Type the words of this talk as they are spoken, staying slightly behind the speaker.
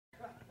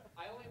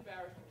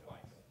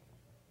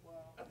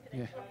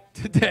Yeah,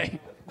 today.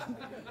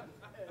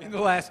 In the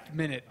last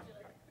minute.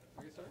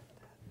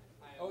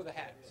 Oh, the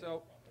hat.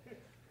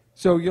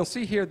 So you'll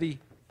see here the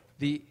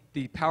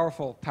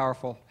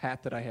powerful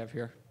hat that I have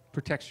here.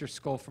 Protects your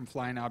skull from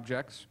flying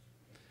objects.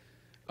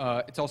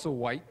 It's also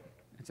white.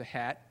 It's a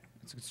hat.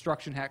 It's a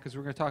construction hat because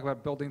we're going to talk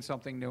about building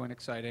something new and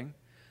exciting.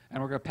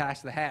 And we're going to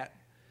pass the hat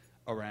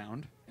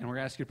around, and we're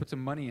going to ask you to put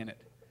some money in it.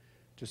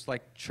 Just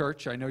like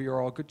church. I know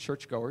you're all good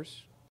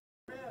churchgoers.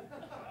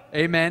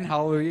 Amen.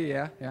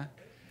 Hallelujah. Yeah.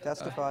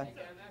 Testify.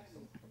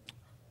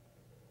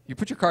 You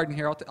put your card in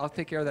here. I'll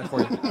take care of that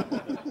for you.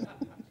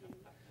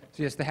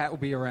 So yes, the hat will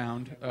be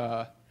around.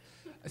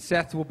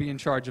 Seth will be in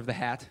charge of the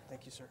hat.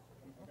 Thank you,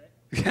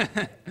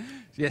 sir.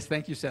 Yes,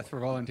 thank you, Seth, for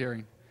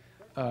volunteering.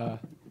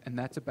 And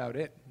that's about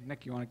it.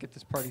 Nick, you want to get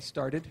this party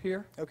started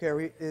here?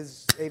 Okay,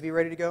 is AV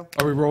ready to go?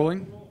 Are we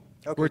rolling?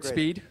 Okay, We're at great.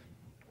 speed?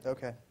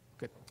 Okay.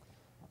 Good.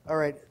 All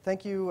right,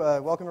 thank you.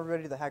 Welcome,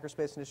 everybody, to the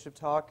Hackerspace Initiative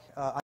Talk.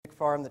 I'm Nick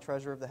Farr. I'm the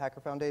treasurer of the Hacker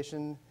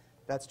Foundation.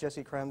 That's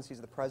Jesse Krems. He's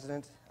the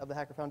president of the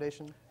Hacker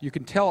Foundation. You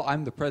can tell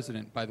I'm the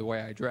president by the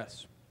way I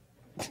dress.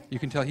 You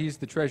can tell he's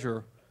the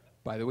treasurer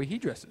by the way he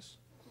dresses.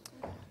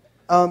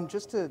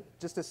 Just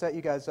to set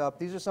you guys up,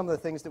 these are some of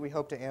the things that we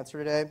hope to answer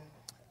today.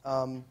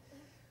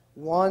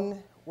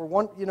 One of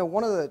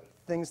the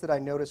things that I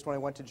noticed when I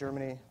went to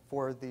Germany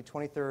for the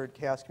 23rd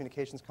Chaos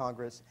Communications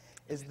Congress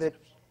is that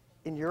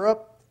in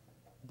Europe,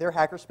 their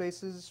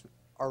hackerspaces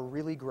are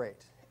really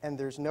great, and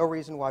there's no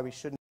reason why we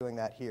shouldn't be doing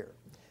that here.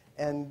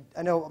 And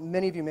I know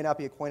many of you may not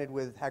be acquainted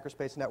with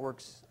hackerspace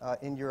networks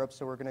in Europe,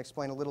 so we're going to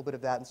explain a little bit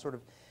of that and sort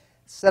of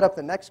set up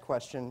the next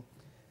question,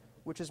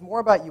 which is more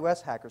about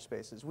U.S.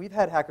 hackerspaces. We've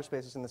had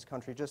hackerspaces in this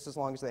country just as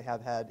long as they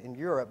have had in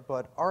Europe,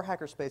 but our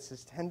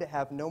hackerspaces tend to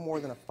have no more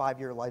than a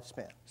 5-year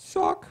lifespan.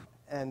 Suck.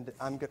 And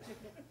I'm good.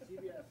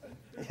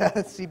 CBS. Yeah,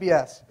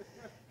 CBS.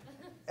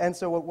 And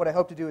so what I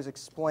hope to do is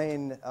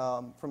explain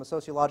from a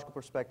sociological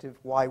perspective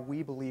why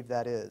we believe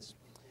that is.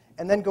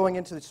 And then going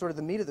into sort of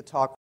the meat of the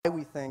talk, why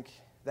we think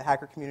the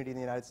hacker community in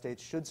the United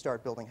States should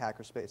start building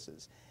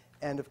hackerspaces.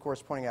 And of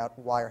course, pointing out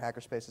why are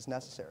hackerspaces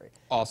necessary.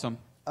 Awesome.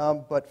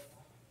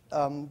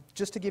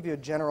 Just to give you a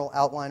general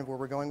outline of where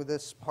we're going with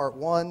this, part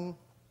one,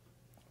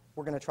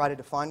 we're going to try to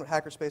define what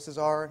hackerspaces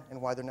are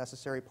and why they're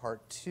necessary.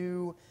 Part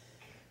two,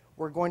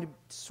 we're going to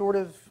sort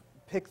of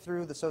pick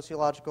through the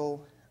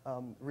sociological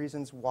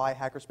reasons why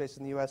hackerspaces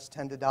in the U.S.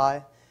 tend to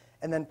die.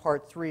 And then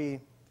part three,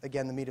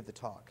 again, the meat of the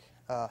talk,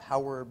 how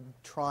we're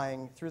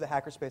trying, through the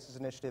Hackerspaces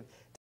Initiative,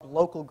 to help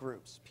local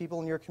groups, people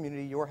in your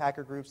community, your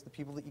hacker groups, the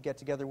people that you get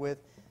together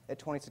with at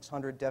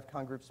 2600 DEF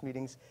CON groups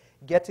meetings,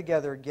 get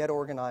together, get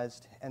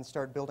organized, and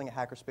start building a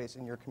hackerspace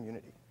in your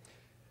community.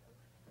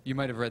 You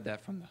might have read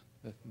that from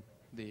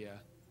the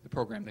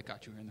program that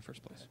got you here in the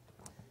first place.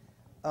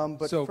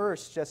 But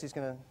first, Jesse's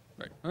going to...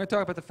 Right. I'm going to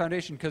talk about the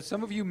foundation because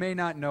some of you may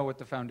not know what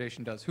the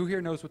foundation does. Who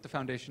here knows what the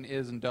foundation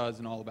is and does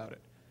and all about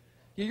it?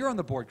 Yeah, you're on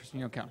the board,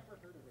 Christine. You don't count.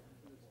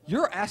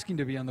 You're asking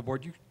to be on the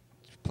board. You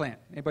plant.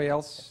 Anybody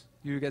else?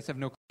 You guys have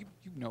no clue.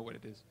 You know what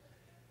it is.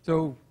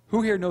 So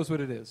who here knows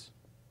what it is?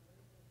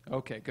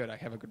 Okay, good. I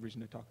have a good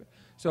reason to talk about it.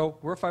 So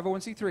we're a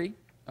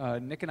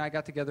 501c3. Nick and I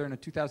got together in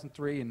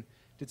 2003 and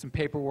did some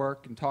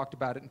paperwork and talked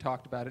about it and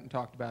talked about it and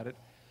talked about it.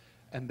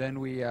 And then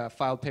we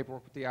filed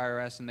paperwork with the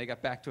IRS, and they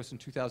got back to us in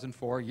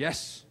 2004.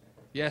 Yes,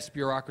 yes,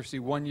 bureaucracy,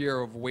 1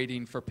 year of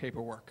waiting for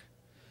paperwork.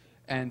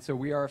 And so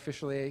we are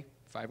officially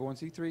a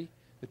 501c3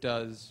 that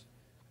does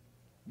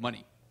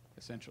money,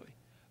 essentially.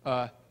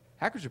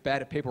 Hackers are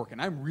bad at paperwork,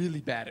 and I'm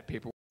really bad at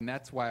paperwork, and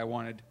that's why I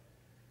wanted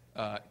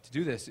to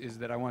do this, is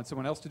that I wanted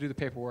someone else to do the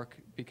paperwork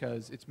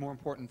because it's more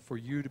important for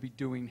you to be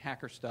doing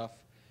hacker stuff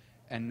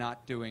and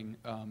not doing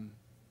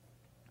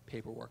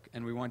paperwork.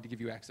 And we wanted to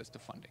give you access to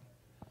funding.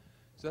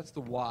 So that's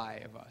the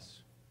why of us.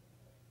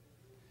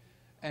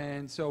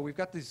 And so we've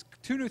got these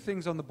two new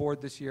things on the board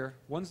this year.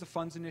 One's the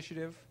funds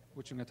initiative,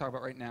 which I'm going to talk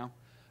about right now.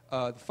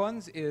 The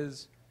funds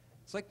is,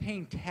 it's like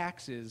paying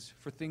taxes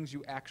for things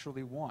you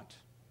actually want.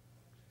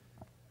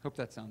 Hope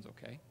that sounds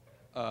okay.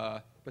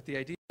 But the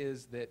idea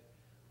is that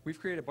we've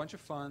created a bunch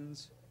of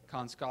funds,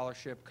 Khan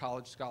Scholarship,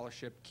 College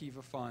Scholarship,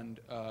 Kiva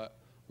Fund,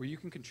 where you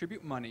can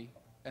contribute money,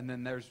 and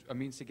then there's a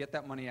means to get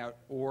that money out,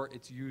 or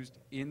it's used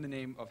in the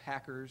name of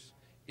hackers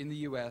in the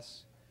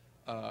U.S.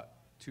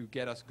 To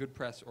get us good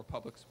press or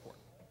public support.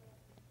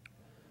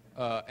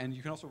 And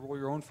you can also roll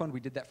your own fund. We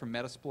did that for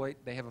Metasploit.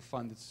 They have a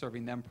fund that's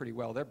serving them pretty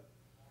well.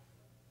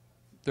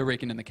 They're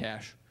raking in the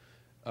cash.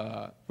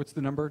 What's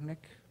the number,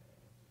 Nick,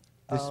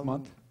 this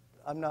month?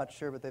 I'm not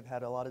sure, but they've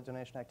had a lot of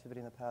donation activity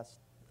in the past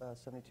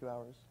 72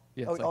 hours.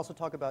 Yeah, oh, also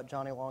talk about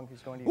Johnny Long,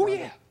 who's going to Uganda.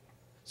 Oh, yeah.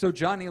 So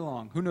Johnny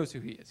Long, who knows who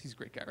he is? He's a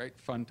great guy, right?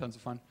 Fun, tons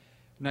of fun.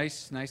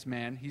 Nice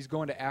man. He's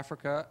going to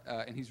Africa,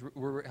 and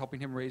we're helping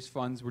him raise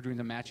funds. We're doing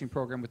the matching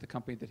program with the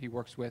company that he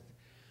works with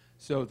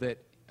so that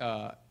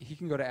he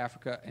can go to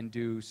Africa and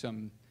do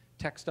some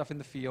tech stuff in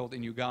the field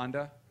in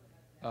Uganda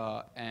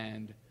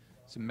and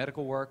some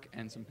medical work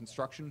and some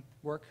construction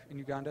work in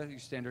Uganda. Your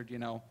standard,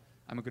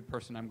 I'm a good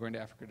person. I'm going to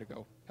Africa to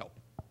go help.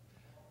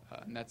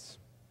 And that's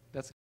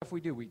stuff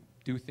we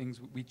do things,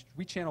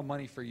 we channel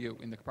money for you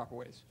in the proper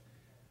ways.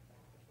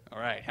 All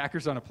right,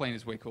 Hackers on a Plane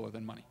is way cooler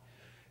than money.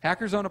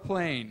 Hackers on a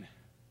Plane.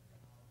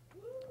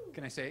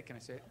 Can I say it? Can I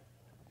say it?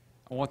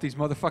 I want these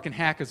motherfucking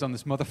hackers on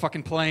this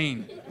motherfucking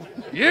plane.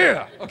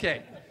 Yeah!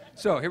 Okay,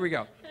 so here we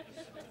go.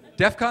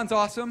 DEF CON's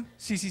awesome.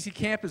 CCC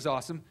Camp is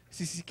awesome.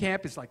 CCC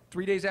Camp is like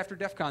 3 days after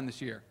DEF CON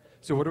this year.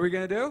 So what are we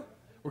going to do?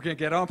 We're going to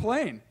get on a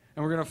plane,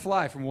 and we're going to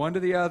fly from one to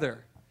the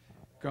other.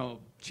 Go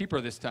cheaper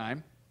this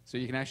time, so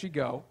you can actually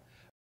go.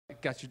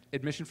 Got your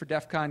admission for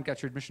DEF CON,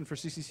 got your admission for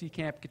CCC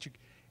Camp, get you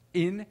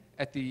in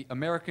at the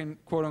American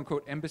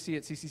quote-unquote embassy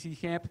at CCC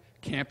Camp,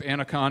 Camp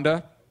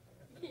Anaconda.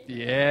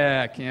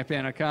 Yeah, Camp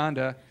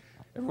Anaconda.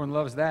 Everyone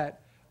loves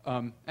that.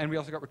 And we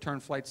also got return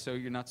flights, so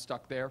you're not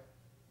stuck there.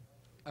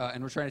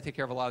 And we're trying to take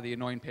care of a lot of the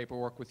annoying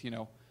paperwork with,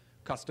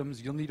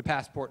 customs. You'll need a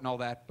passport and all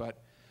that,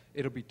 but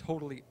it'll be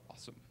totally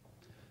awesome.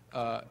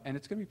 And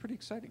it's going to be pretty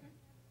exciting.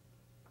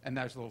 And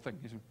there's the little thing.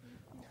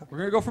 We're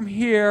going to go from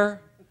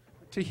here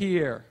to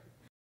here.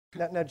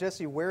 Now,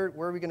 Jesse, where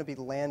are we going to be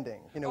landing?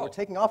 We're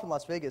taking off in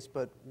Las Vegas,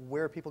 but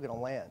where are people going to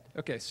land?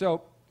 Okay,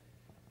 so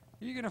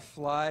you're going to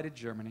fly to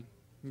Germany.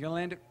 You're going to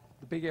land at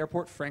the big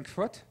airport,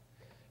 Frankfurt.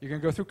 You're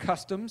going to go through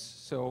customs,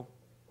 so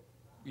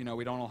we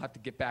don't all have to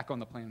get back on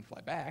the plane and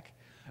fly back.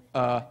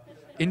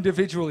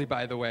 Individually,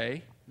 by the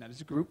way, not as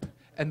a group.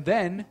 And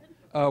then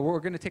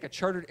we're going to take a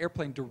chartered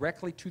airplane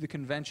directly to the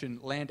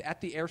convention, land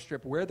at the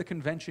airstrip where the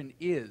convention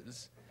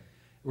is.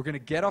 We're going to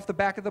get off the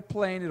back of the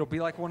plane. It'll be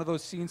like one of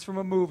those scenes from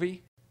a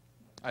movie.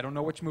 I don't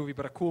know which movie,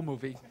 but a cool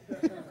movie.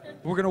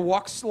 We're going to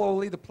walk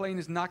slowly. The plane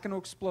is not going to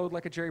explode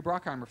like a Jerry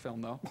Bruckheimer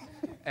film, though.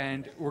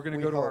 And we're going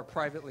to go to our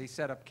privately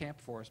set up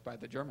camp for us by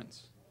the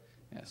Germans.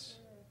 Yes.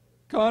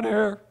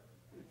 Conair.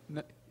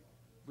 No,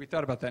 we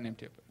thought about that name,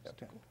 too.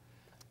 Okay.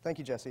 Thank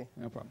you, Jesse.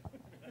 No problem.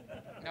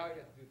 Now I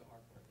get to do the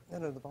hard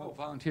part. No, the volunteers.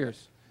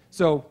 Volunteers.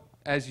 So,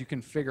 as you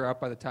can figure out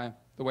by the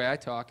way I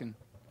talk and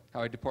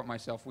how I deport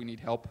myself, we need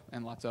help,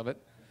 and lots of it.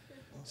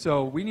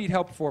 So we need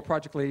help for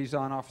project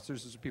liaison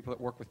officers. Those are people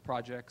that work with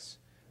projects.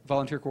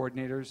 Volunteer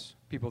coordinators,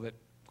 people that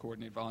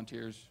coordinate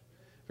volunteers.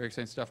 Very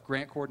exciting stuff.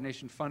 Grant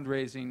coordination,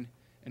 fundraising,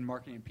 and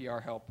marketing and PR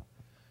help.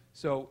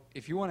 So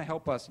if you want to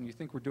help us and you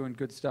think we're doing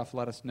good stuff,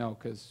 let us know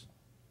because,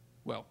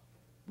 well,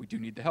 we do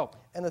need the help.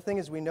 And the thing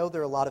is, we know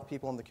there are a lot of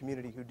people in the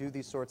community who do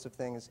these sorts of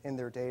things in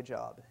their day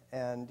job.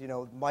 And,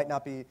 might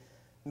not be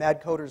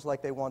mad coders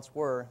like they once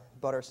were,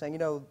 but are saying,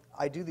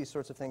 I do these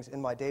sorts of things in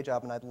my day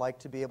job, and I'd like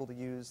to be able to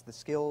use the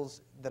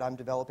skills that I'm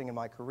developing in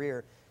my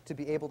career to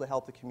be able to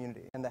help the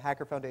community. And the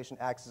Hacker Foundation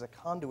acts as a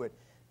conduit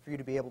for you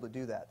to be able to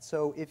do that.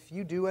 So if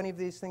you do any of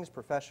these things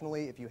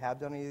professionally, if you have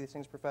done any of these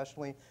things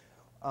professionally,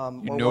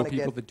 you know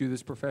people that do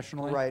this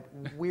professionally? Right.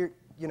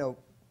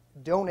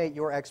 Donate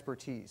your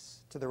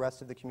expertise to the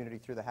rest of the community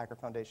through the Hacker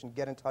Foundation.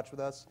 Get in touch with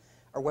us.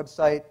 Our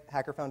website,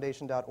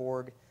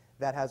 hackerfoundation.org.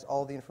 That has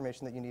all the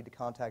information that you need to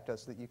contact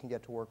us so that you can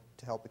get to work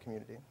to help the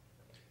community.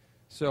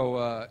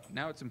 So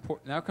now it's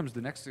important. Now comes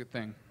the next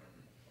thing.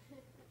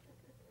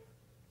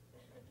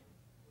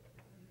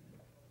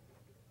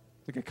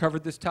 I think I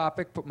covered this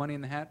topic. Put money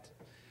in the hat.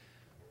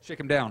 Shake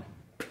them down.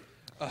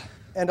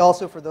 And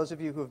also, for those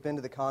of you who have been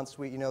to the con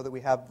suite, you know that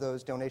we have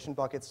those donation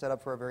buckets set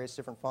up for our various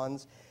different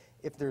funds.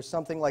 If there's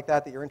something like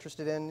that you're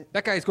interested in,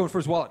 that guy is going for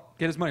his wallet.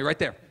 Get his money right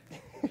there.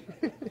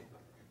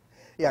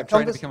 Yeah, I'm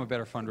trying to become a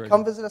better fundraiser.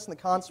 Come visit us in the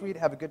con suite,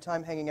 have a good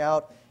time hanging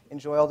out,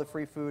 enjoy all the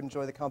free food,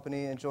 enjoy the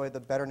company, enjoy the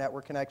better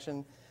network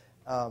connection.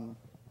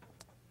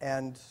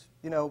 And,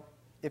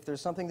 if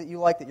there's something that you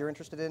like that you're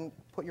interested in,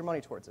 put your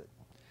money towards it.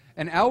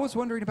 And Al was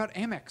wondering about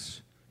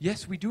Amex.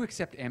 Yes, we do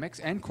accept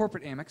Amex and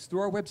corporate Amex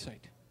through our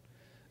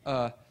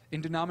website. In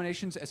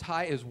denominations as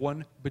high as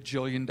 $1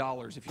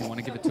 bajillion if you want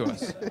to give it to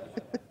us.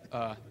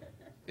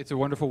 It's a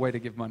wonderful way to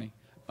give money.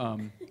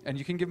 And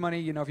you can give money,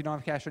 if you don't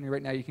have cash on you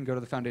right now, you can go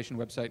to the foundation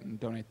website and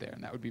donate there,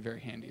 and that would be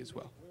very handy as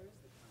well.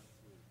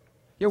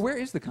 Yeah, where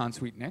is the con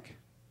suite, Nick?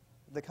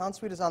 The con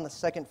suite is on the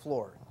second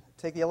floor.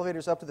 Take the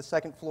elevators up to the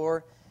second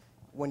floor.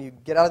 When you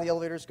get out of the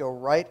elevators, go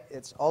right.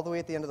 It's all the way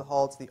at the end of the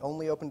hall. It's the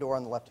only open door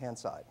on the left-hand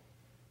side.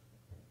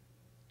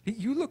 Dude,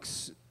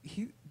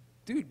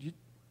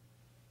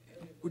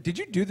 did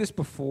you do this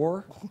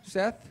before,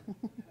 Seth?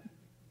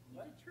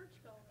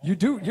 You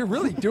do. You're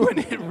really doing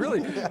it,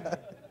 really.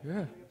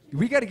 Yeah.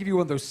 We got to give you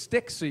one of those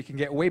sticks so you can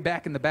get way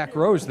back in the back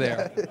rows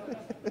there.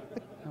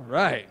 All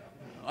right.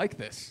 I like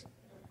this.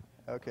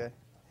 Okay.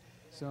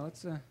 So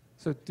let's.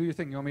 So do your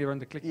thing. You want me to run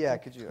the click? Yeah,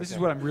 could you? This is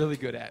what I'm really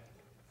good at.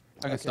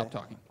 I'm going to stop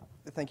talking.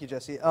 Thank you,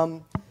 Jesse.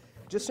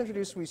 Just to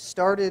introduce, we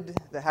started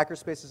the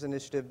Hackerspaces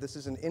Initiative. This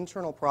is an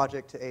internal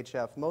project to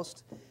HF.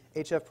 Most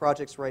HF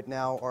projects right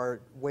now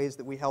are ways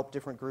that we help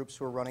different groups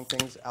who are running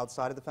things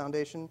outside of the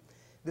foundation.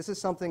 This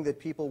is something that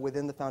people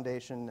within the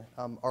foundation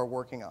are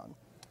working on.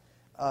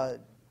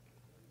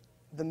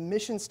 The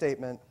mission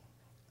statement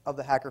of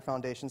the Hacker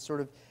Foundation sort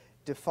of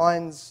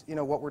defines,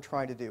 what we're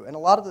trying to do. And a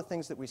lot of the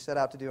things that we set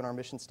out to do in our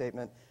mission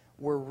statement,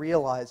 we're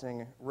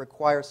realizing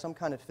require some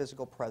kind of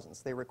physical presence.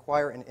 They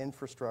require an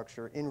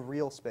infrastructure in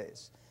real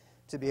space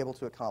to be able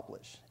to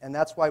accomplish. And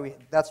that's why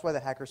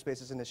the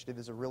Hackerspaces initiative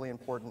is a really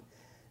important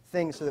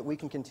thing, so that we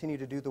can continue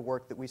to do the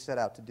work that we set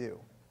out to do.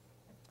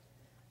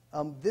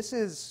 This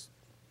is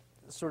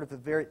sort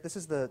of this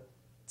is the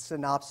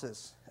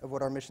synopsis of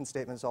what our mission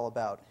statement is all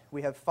about.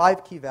 We have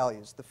 5 key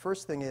values. The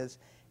first thing is,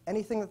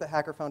 anything that the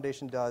Hacker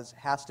Foundation does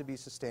has to be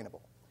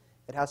sustainable.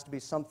 It has to be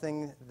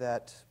something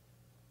that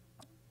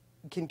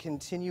can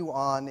continue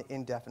on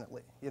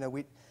indefinitely.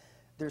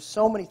 There's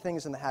so many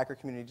things in the hacker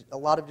community, a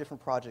lot of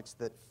different projects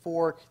that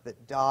fork,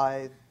 that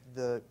die.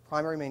 The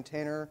primary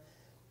maintainer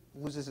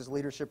loses his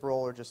leadership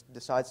role or just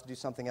decides to do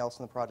something else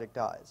and the project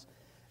dies.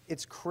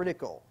 It's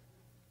critical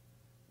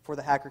for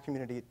the hacker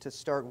community to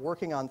start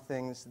working on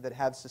things that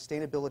have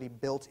sustainability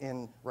built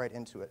in right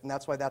into it. And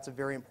that's why that's a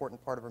very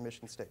important part of our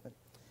mission statement.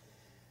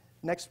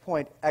 Next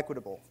point,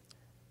 equitable.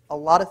 A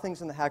lot of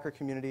things in the hacker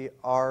community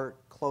are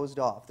closed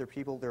off. They're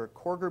a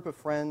core group of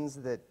friends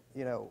that,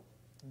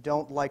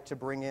 don't like to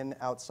bring in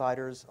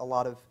outsiders. A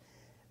lot of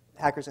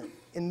hackers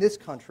in this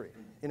country,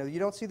 you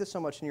don't see this so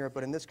much in Europe,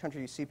 but in this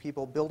country you see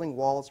people building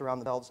walls around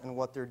themselves and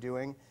what they're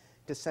doing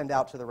to send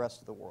out to the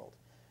rest of the world.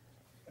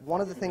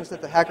 One of the things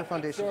that the Hacker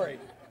Foundation... Sorry.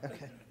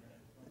 Okay.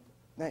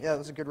 Yeah, that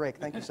was a good rake.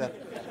 Thank you, Seth.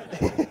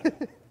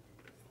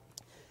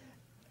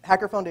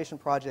 Hacker Foundation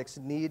projects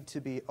need to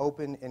be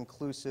open,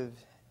 inclusive,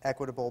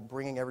 equitable,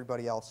 bringing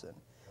everybody else in.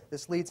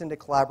 This leads into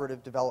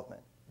collaborative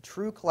development.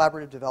 True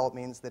collaborative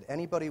development means that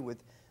anybody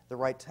with the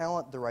right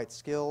talent, the right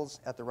skills,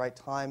 at the right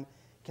time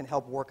can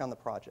help work on the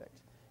project.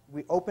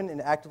 We open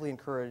and actively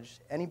encourage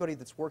anybody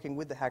that's working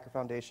with the Hacker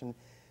Foundation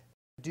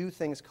to do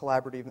things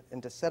collaborative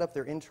and to set up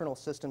their internal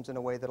systems in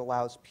a way that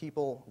allows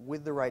people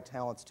with the right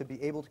talents to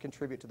be able to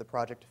contribute to the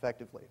project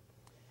effectively.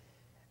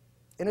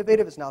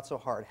 Innovative is not so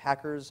hard.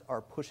 Hackers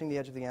are pushing the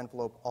edge of the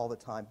envelope all the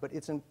time, but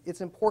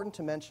it's important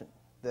to mention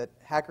that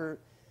Hacker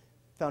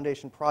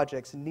Foundation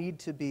projects need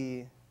to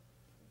be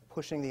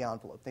pushing the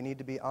envelope. They need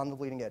to be on the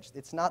bleeding edge.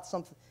 It's not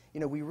something,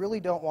 we really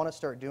don't want to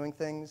start doing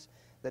things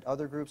that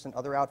other groups and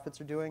other outfits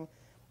are doing.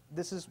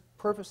 This is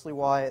purposely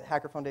why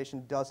Hacker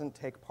Foundation doesn't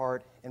take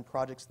part in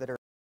projects that are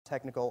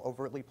technical,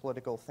 overtly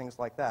political, things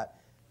like that,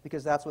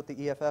 because that's what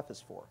the EFF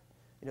is for.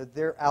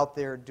 They're out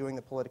there doing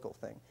the political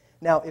thing.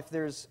 Now, if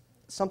there's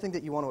something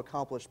that you want to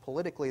accomplish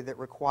politically that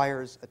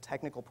requires a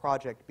technical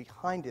project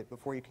behind it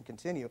before you can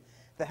continue,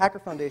 the Hacker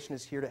Foundation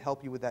is here to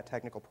help you with that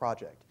technical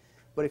project.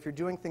 But if you're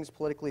doing things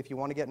politically, if you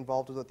want to get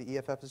involved with what the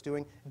EFF is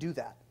doing, do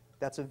that.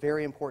 That's a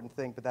very important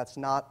thing, but that's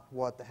not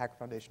what the Hacker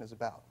Foundation is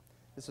about.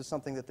 This is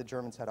something that the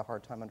Germans had a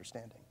hard time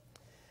understanding.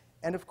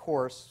 And of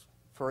course,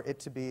 for it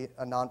to be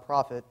a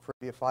nonprofit, for it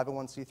to be a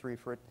 501c3,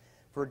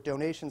 for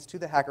donations to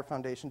the Hacker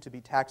Foundation to be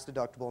tax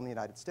deductible in the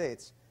United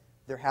States,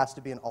 there has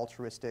to be an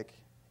altruistic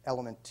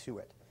element to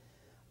it.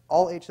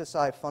 All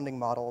HSI funding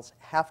models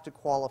have to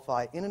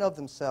qualify in and of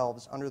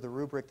themselves under the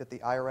rubric that the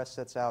IRS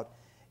sets out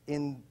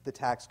in the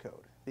tax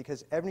code,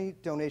 because any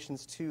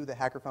donations to the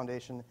Hacker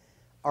Foundation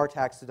are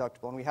tax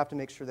deductible, and we have to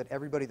make sure that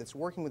everybody that's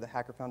working with the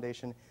Hacker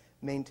Foundation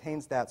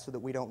maintains that so that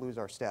we don't lose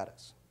our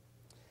status.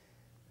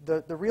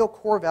 The real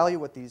core value,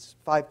 what these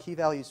 5 key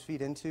values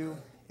feed into,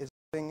 is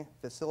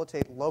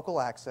facilitate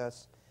local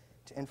access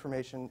to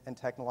information and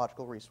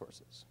technological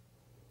resources.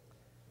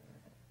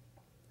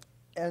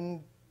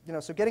 And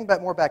so getting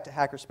more back to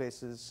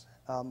hackerspaces,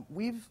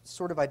 we've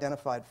sort of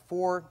identified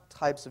 4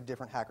 types of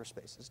different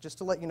hackerspaces, just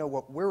to let you know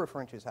what we're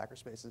referring to as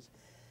hackerspaces.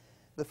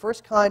 The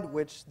first kind,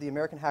 which the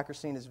American hacker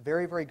scene is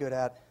very, very good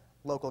at,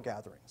 local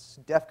gatherings.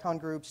 DEF CON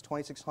groups,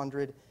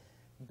 2600,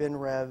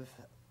 BinRev,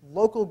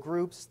 local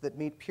groups that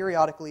meet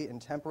periodically in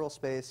temporal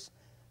space.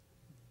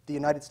 The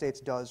United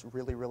States does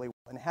really, really well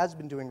and has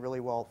been doing really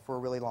well for a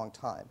really long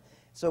time.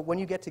 So when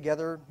you get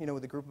together,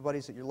 with a group of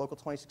buddies at your local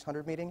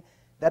 2600 meeting,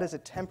 that is a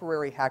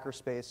temporary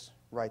hackerspace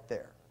right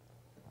there.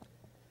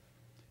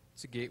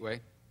 It's a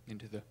gateway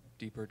into the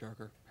deeper,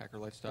 darker hacker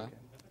lifestyle. Okay.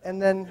 And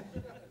then,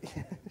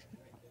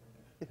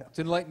 It's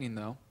enlightening,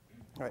 though.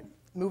 All right.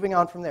 Moving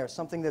on from there,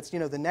 something that's,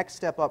 the next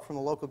step up from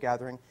the local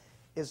gathering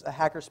is a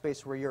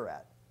hackerspace where you're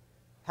at.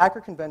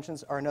 Hacker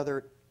conventions are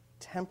another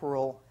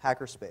temporal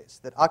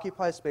hackerspace that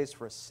occupies space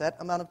for a set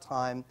amount of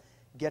time,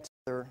 get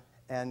together,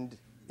 and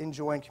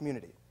enjoy in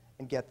community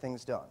and get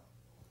things done.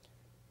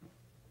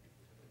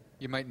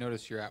 You might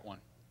notice you're at one.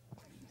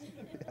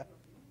 Yeah.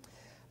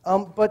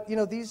 But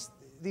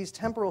these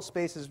temporal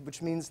spaces,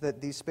 which means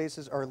that these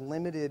spaces are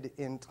limited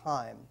in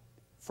time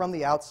from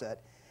the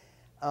outset,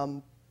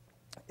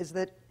 is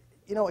that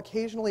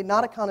occasionally,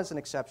 NOTACON is an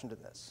exception to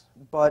this,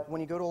 but when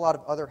you go to a lot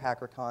of other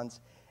hacker cons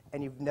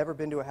and you've never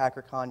been to a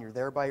hacker con, you're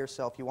there by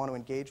yourself, you want to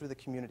engage with the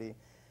community,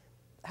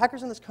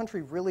 hackers in this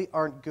country really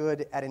aren't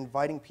good at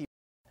inviting people.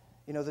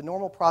 The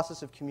normal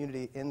process of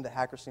community in the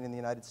hacker scene in the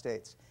United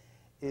States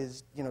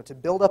is to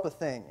build up a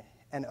thing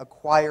and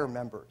acquire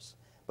members.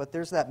 But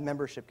there's that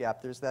membership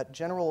gap. There's that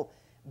general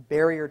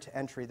barrier to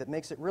entry that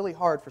makes it really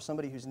hard for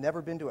somebody who's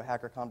never been to a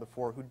HackerCon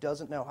before, who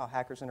doesn't know how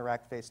hackers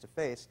interact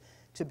face-to-face,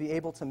 to be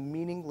able to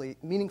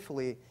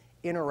meaningfully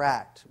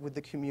interact with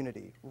the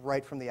community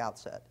right from the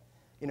outset.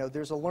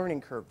 There's a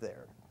learning curve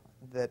there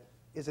that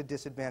is a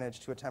disadvantage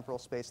to a temporal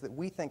space that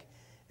we think,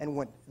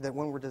 and that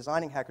when we're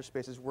designing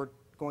hackerspaces, we're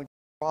going to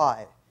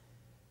try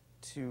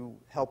to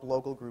help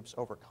local groups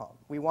overcome.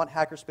 We want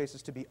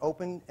hackerspaces to be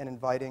open and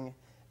inviting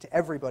to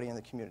everybody in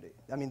the community.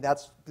 I mean,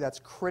 that's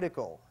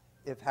critical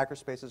if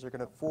hackerspaces are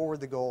going to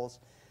forward the goals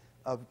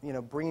of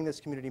bringing this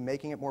community,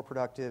 making it more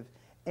productive,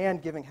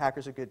 and giving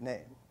hackers a good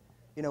name.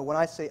 When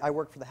I say I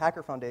work for the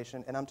Hacker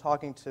Foundation and I'm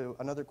talking to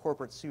another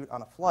corporate suit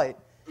on a flight,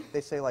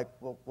 they say like,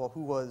 well,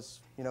 who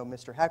was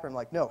Mr. Hacker? I'm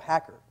like, no,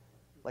 hacker,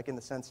 like in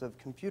the sense of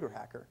computer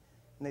hacker.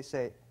 And they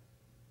say,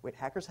 wait,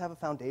 hackers have a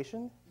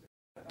foundation?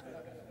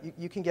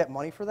 You can get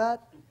money for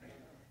that?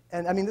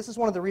 And I mean, this is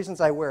one of the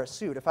reasons I wear a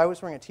suit. If I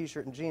was wearing a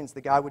t-shirt and jeans,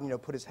 the guy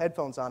would put his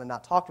headphones on and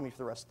not talk to me for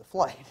the rest of the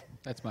flight.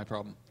 That's my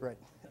problem. Right.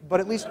 But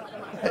at least...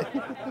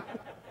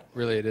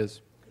 Really, it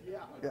is.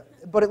 Yeah.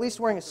 But at least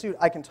wearing a suit,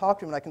 I can talk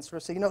to him and I can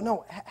sort of say,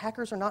 no,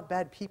 hackers are not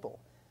bad people.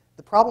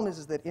 The problem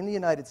is that in the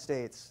United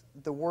States,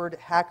 the word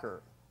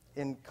hacker,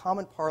 in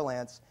common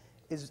parlance,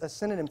 is a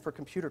synonym for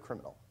computer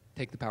criminal.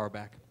 Take the power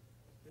back.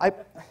 I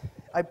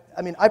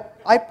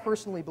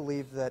personally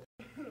believe that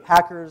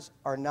hackers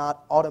are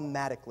not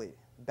automatically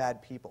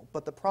bad people.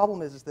 But the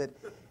problem is that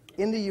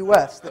in the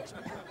U.S.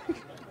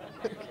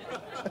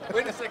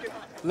 Wait a second.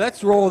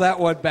 Let's roll that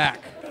one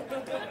back.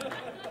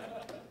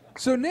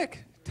 So,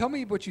 Nick, tell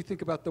me what you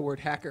think about the word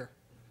hacker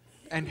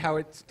and how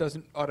it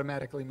doesn't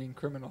automatically mean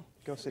criminal.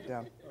 Go sit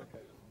down.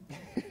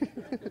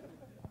 Okay.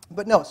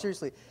 But no,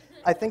 seriously,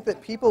 I think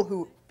that people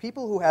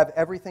who have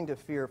everything to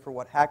fear for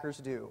what hackers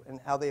do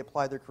and how they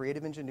apply their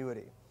creative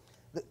ingenuity,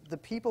 the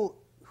people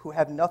who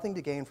have nothing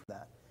to gain from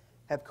that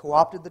have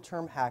co-opted the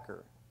term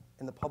hacker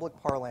in the public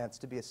parlance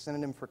to be a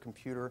synonym for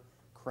computer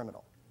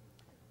criminal.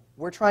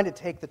 We're trying to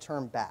take the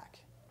term back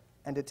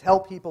and to tell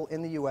people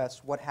in the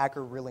U.S. what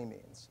hacker really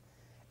means.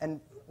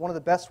 And one of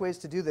the best ways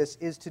to do this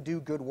is to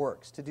do good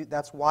works.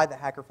 That's why the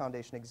Hacker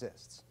Foundation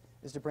exists,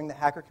 is to bring the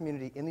hacker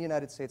community in the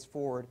United States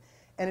forward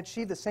and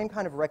achieve the same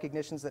kind of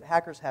recognitions that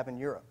hackers have in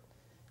Europe.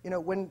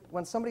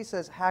 When somebody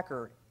says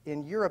hacker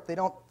in Europe, they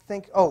don't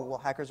think, oh, well,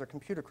 hackers are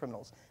computer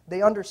criminals.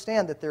 They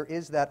understand that there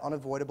is that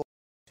unavoidable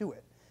to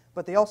it.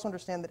 But they also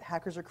understand that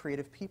hackers are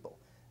creative people.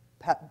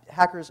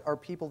 Hackers are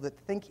people that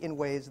think in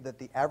ways that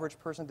the average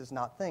person does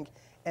not think,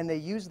 and they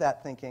use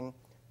that thinking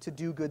to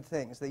do good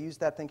things. They use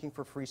that thinking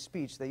for free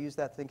speech. They use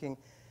that thinking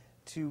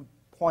to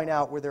point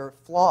out where there are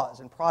flaws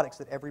in products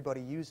that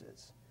everybody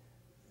uses.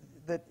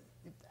 That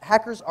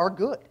hackers are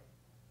good.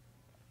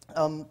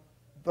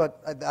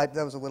 But that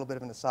was a little bit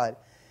of an aside.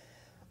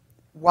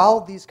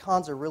 While these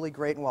cons are really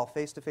great and while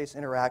face-to-face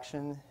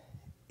interaction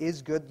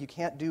is good, you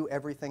can't do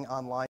everything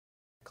online,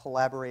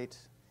 collaborate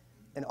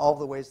in all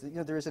the ways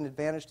that, there is an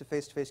advantage to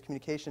face-to-face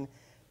communication.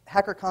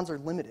 Hacker cons are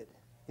limited.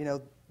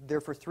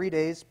 They're for 3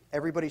 days,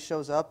 everybody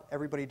shows up,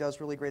 everybody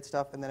does really great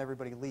stuff, and then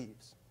everybody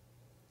leaves.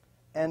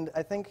 And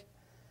I think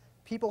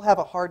people have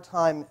a hard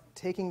time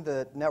taking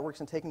the networks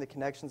and taking the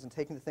connections and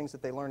taking the things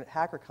that they learn at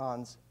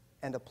HackerCons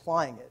and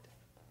applying it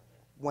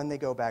when they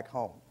go back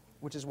home,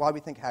 which is why we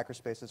think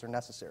hackerspaces are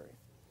necessary.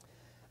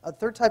 A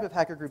third type of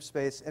hacker group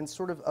space, and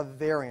sort of a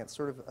variant,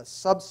 sort of a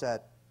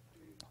subset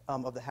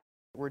of the hacker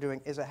we're doing,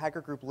 is a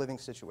hacker group living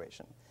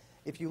situation.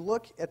 If you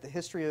look at the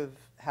history of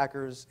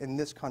hackers in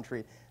this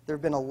country, there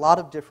have been a lot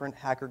of different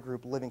hacker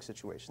group living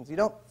situations. You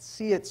don't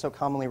see it so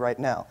commonly right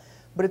now,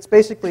 but it's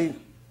basically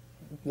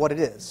what it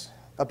is.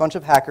 A bunch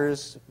of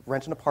hackers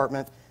rent an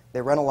apartment,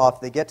 they rent a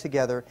loft, they get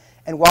together,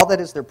 and while that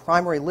is their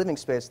primary living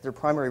space, their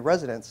primary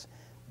residence,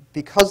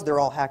 because they're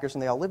all hackers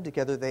and they all live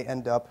together, they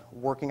end up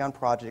working on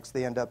projects,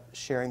 they end up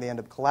sharing, they end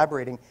up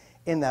collaborating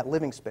in that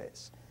living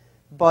space.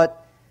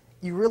 But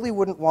you really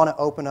wouldn't want to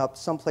open up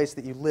someplace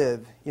that you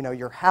live,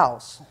 your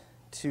house,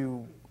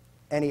 to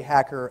any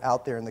hacker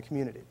out there in the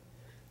community,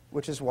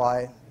 which is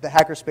why the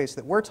hackerspace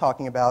that we're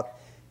talking about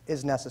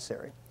is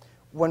necessary.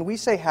 When we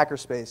say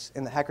hackerspace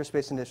in the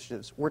hackerspace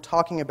initiatives, we're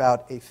talking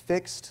about a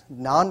fixed,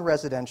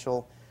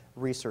 non-residential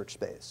research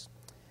space.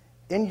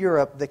 In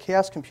Europe, the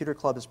Chaos Computer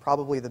Club is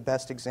probably the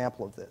best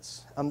example of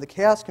this. The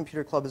Chaos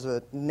Computer Club is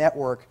a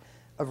network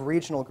of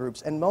regional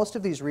groups, and most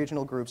of these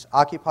regional groups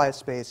occupy a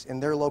space in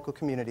their local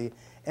community,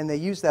 and they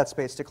use that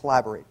space to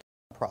collaborate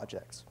on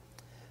projects.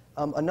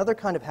 Another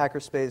kind of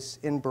hackerspace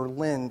in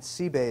Berlin,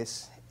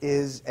 Seabase,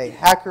 is a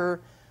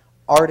hacker,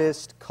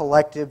 artist,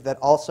 collective that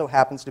also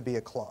happens to be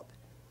a club.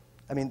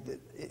 I mean,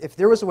 if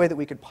there was a way that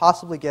we could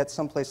possibly get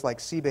someplace like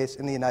Seabase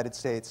in the United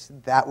States,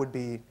 that would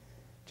be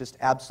just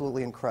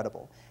absolutely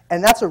incredible.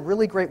 And that's a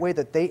really great way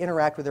that they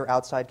interact with their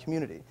outside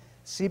community.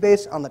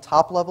 Seabase on the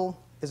top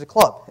level is a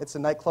club. It's a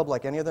nightclub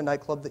like any other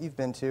nightclub that you've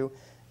been to.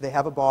 They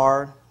have a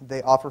bar,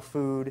 they offer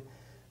food,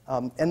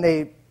 and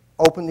they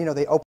open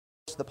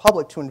to the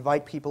public to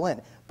invite people in.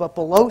 But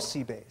below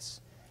Seabase,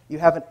 you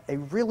have a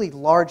really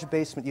large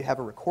basement. You have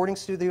a recording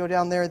studio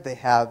down there. They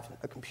have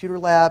a computer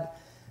lab.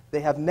 They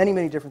have many,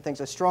 many different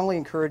things. I strongly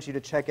encourage you to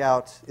check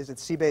out, is it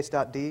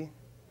seabase.d?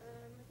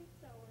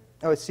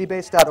 Oh, it's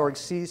seabase.org,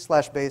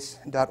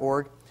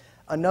 c/base.org.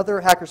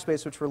 Another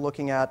hackerspace which we're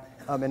looking at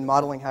in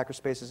modeling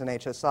hackerspaces in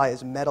HSI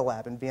is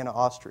MetaLab in Vienna,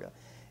 Austria.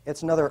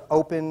 It's another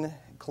open,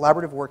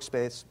 collaborative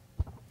workspace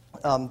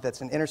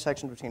that's an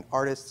intersection between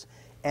artists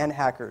and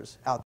hackers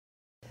out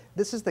there.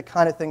 This is the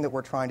kind of thing that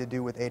we're trying to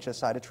do with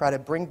HSI, to try to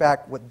bring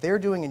back what they're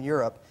doing in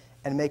Europe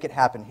and make it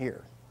happen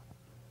here.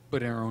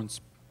 But in our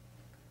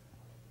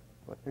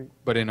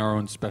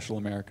own special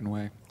American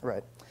way.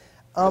 Right.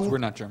 'Cause we're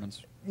not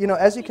Germans. You know,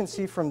 as you can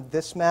see from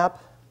this map,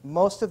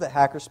 most of the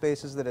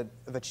hackerspaces that have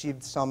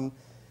achieved some,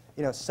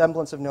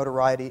 semblance of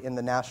notoriety in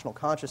the national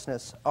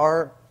consciousness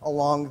are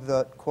along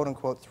the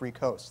quote-unquote three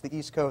coasts: the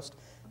East Coast,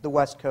 the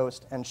West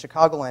Coast, and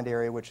Chicagoland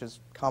area, which is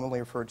commonly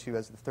referred to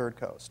as the Third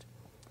Coast.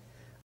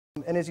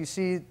 And as you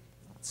see,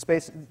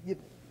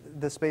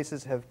 the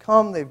spaces have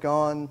come, they've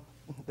gone.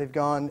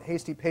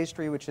 Hasty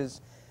Pastry, which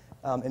is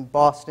in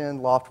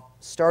Boston.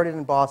 Loft started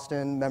in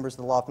Boston. Members of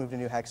the Loft moved to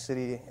New Hack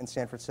City in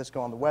San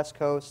Francisco on the West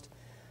Coast.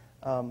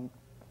 I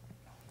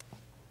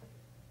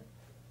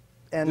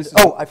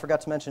forgot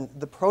to mention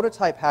the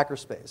prototype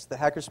hackerspace, the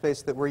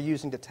hackerspace that we're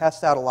using to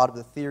test out a lot of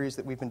the theories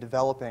that we've been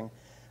developing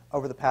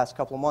over the past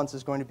couple of months,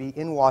 is going to be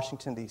in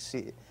Washington,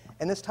 D.C.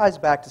 And this ties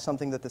back to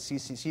something that the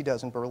CCC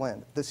does in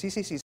Berlin. The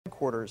CCC's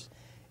headquarters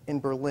in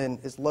Berlin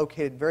is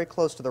located very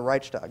close to the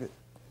Reichstag,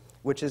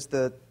 which is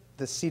the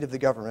seat of the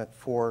government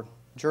for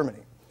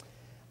Germany.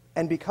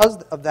 And because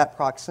of that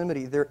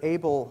proximity, they're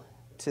able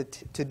to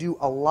do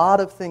a lot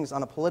of things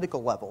on a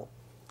political level,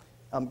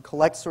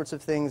 collect sorts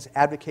of things,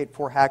 advocate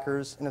for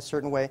hackers in a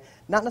certain way,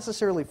 not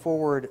necessarily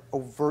forward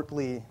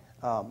overtly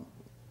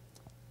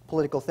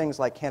political things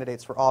like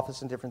candidates for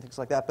office and different things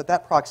like that, but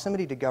that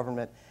proximity to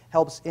government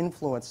helps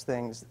influence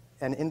things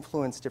and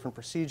influence different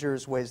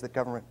procedures, ways that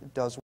government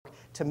does work,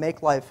 to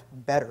make life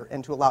better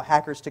and to allow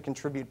hackers to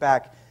contribute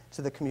back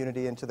to the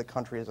community and to the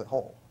country as a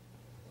whole.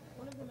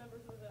 One of the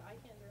members was an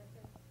ICANN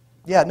director.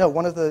 Yeah, no,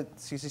 one of the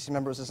CCC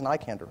members is an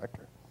ICANN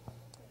director.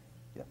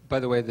 Yeah. By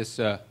the way, this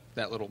that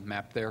little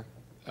map there,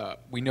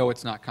 we know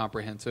it's not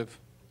comprehensive,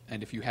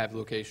 and if you have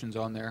locations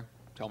on there,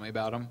 tell me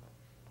about them,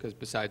 because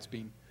besides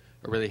being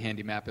a really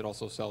handy map, it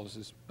also serves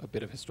as a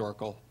bit of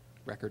historical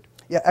record.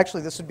 Yeah,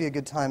 actually, this would be a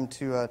good time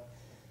to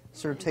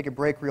sort of take a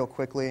break real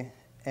quickly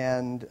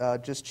and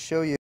just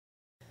show you.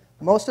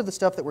 Most of the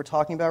stuff that we're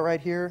talking about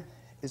right here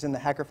is in the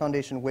Hacker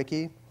Foundation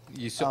wiki.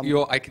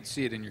 I can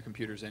see it in your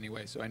computers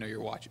anyway, so I know you're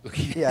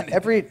looking Yeah, at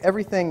it.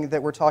 everything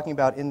that we're talking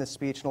about in this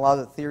speech and a lot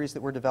of the theories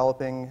that we're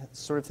developing,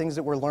 sort of things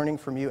that we're learning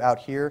from you out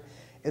here,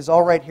 is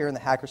all right here in the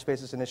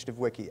Hackerspaces Initiative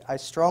Wiki. I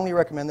strongly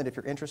recommend that if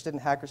you're interested in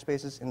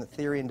hackerspaces, in the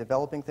theory and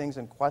developing things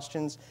and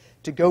questions,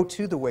 to go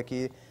to the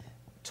wiki,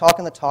 talk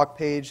on the talk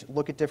page,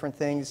 look at different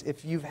things.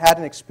 If you've had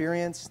an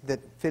experience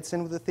that fits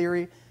in with the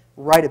theory,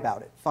 write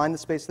about it. Find the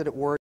space that it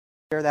works,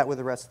 share that with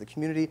the rest of the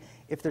community.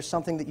 If there's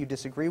something that you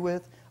disagree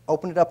with,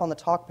 open it up on the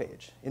talk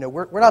page.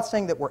 We're not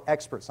saying that we're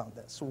experts on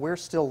this. We're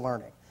still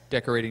learning.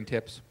 Decorating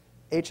tips.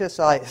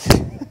 HSI is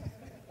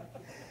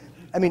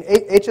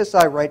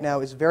HSI right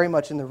now is very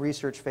much in the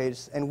research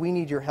phase, and we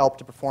need your help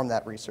to perform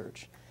that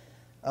research.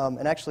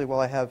 And actually, while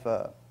I have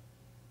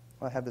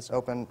this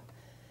open,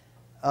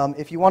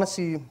 if you want to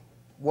see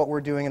what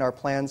we're doing in our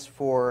plans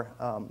for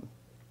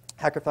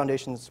Hacker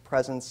Foundation's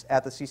presence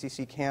at the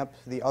CCC camp,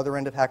 the other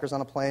end of Hackers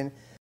on a Plane,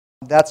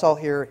 that's all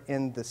here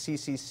in the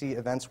CCC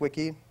Events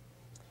Wiki.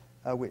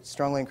 We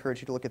strongly encourage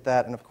you to look at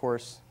that, and of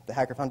course, the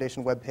Hacker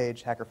Foundation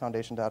webpage,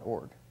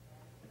 hackerfoundation.org.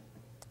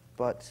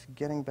 But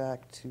getting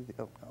back to the,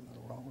 oh, no, I'm in the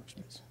wrong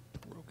workspace.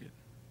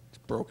 It's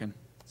broken.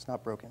 It's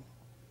not broken.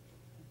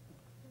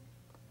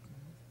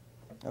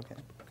 Okay.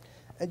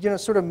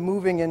 And, sort of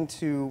moving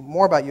into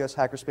more about U.S.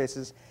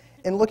 hackerspaces,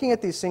 in looking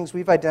at these things,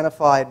 we've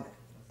identified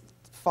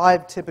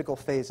 5 typical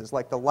phases,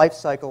 like the life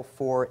cycle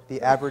for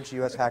the average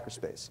U.S.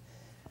 hackerspace.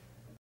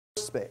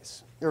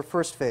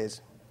 First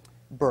phase,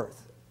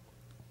 birth.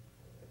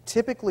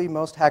 Typically,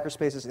 most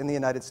hackerspaces in the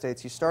United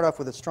States, you start off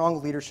with a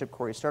strong leadership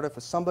core. You start off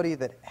with somebody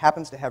that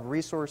happens to have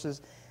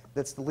resources,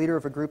 that's the leader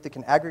of a group that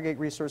can aggregate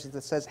resources,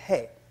 that says,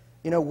 hey,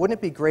 wouldn't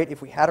it be great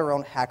if we had our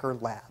own hacker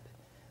lab?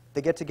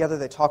 They get together,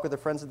 they talk with their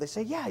friends, and they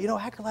say, yeah,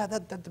 hacker lab,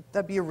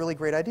 that'd be a really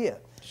great idea.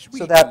 Sweet.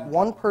 So that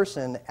one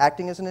person,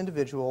 acting as an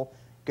individual,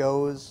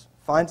 goes,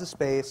 finds a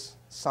space,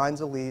 signs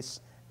a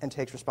lease, and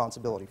takes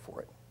responsibility for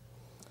it.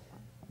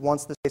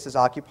 Once the space is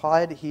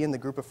occupied, he and the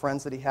group of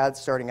friends that he had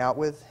starting out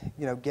with,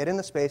 get in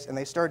the space and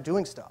they start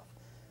doing stuff.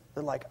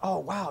 They're like, oh,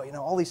 wow,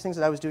 all these things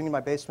that I was doing in my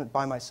basement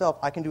by myself,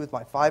 I can do with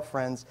my 5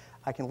 friends.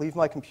 I can leave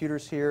my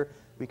computers here.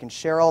 We can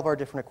share all of our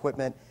different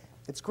equipment.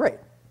 It's great.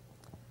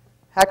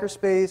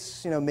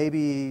 Hackerspace,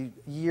 maybe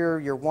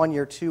year 1,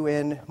 year 2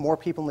 in, more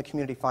people in the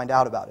community find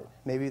out about it.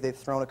 Maybe they've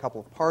thrown a couple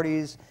of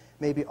parties.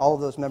 Maybe all of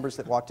those members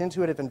that walked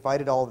into it have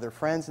invited all of their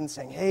friends and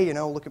saying, hey,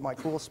 look at my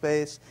cool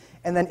space.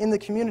 And then in the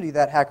community,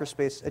 that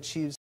hackerspace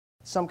achieves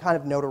some kind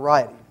of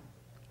notoriety.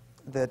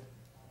 That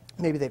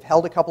maybe they've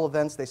held a couple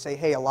events. They say,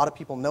 hey, a lot of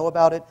people know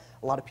about it.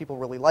 A lot of people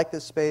really like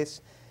this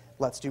space.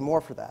 Let's do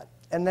more for that.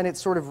 And then it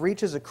sort of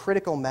reaches a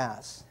critical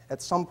mass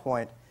at some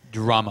point.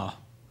 Drama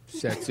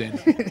sets in.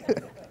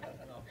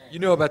 You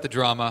know about the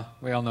drama.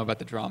 We all know about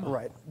the drama.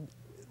 Right.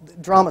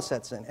 Drama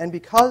sets in. And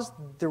because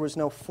there was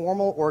no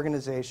formal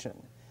organization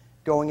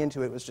going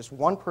into it. It was just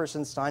one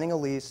person signing a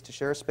lease to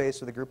share a space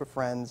with a group of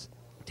friends.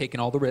 Taking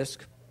all the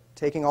risk.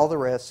 Taking all the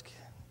risk.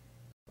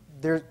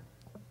 The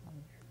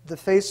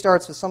phase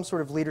starts with some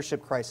sort of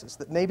leadership crisis,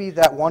 that maybe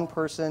that one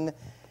person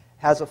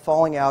has a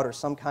falling out or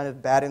some kind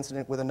of bad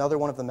incident with another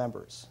one of the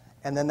members.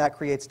 And then that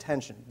creates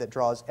tension that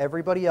draws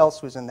everybody else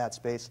who's in that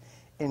space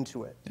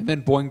into it. And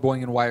then Boing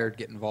Boing and Wired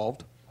get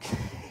involved.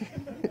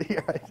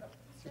 Yeah, right.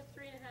 Step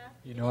 3.5.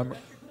 You know, I'm,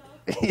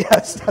 Electric bill.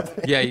 Yes.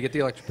 yeah, you get the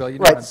electric bill. You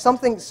know, Right.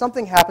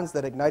 Something happens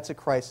that ignites a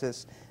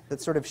crisis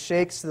that sort of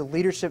shakes the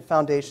leadership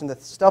foundation, the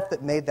stuff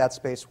that made that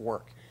space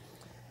work.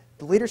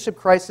 The leadership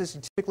crisis,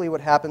 typically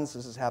what happens,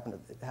 this has happened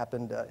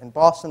in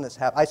Boston,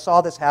 I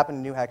saw this happen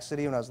in New Hack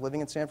City when I was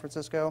living in San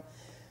Francisco.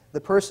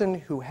 The person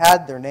who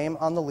had their name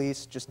on the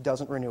lease just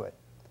doesn't renew it.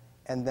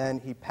 And then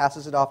he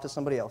passes it off to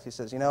somebody else. He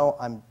says, you know,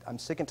 I'm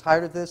sick and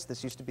tired of this.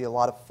 This used to be a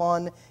lot of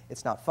fun.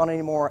 It's not fun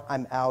anymore.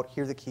 I'm out.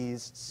 Here are the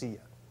keys. See ya.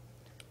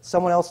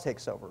 Someone else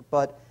takes over.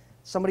 But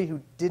somebody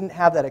who didn't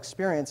have that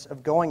experience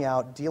of going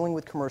out, dealing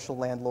with commercial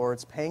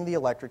landlords, paying the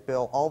electric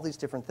bill, all these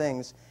different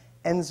things,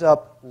 ends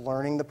up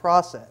learning the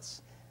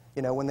process.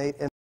 You know, and they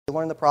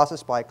learn the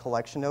process by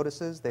collection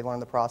notices. They learn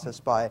the process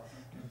by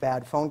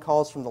bad phone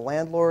calls from the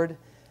landlord.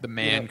 the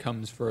man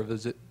comes for a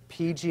visit.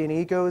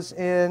 PG&E goes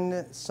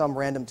in, some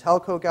random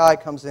telco guy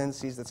comes in,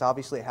 sees that's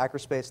obviously a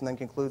hackerspace, and then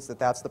concludes that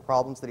that's the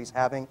problems that he's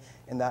having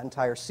in that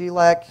entire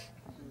CLEC.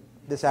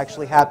 This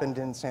actually happened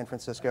in San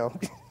Francisco.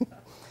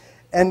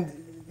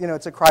 And, you know,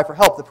 it's a cry for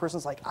help. The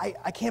person's like,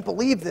 I can't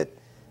believe that,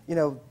 you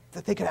know,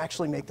 that they could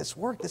actually make this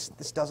work. This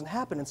doesn't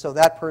happen. And so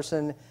that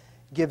person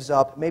gives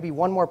up. Maybe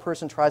one more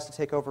person tries to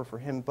take over for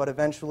him, but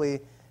eventually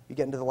you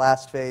get into the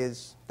last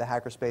phase, the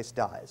hackerspace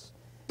dies.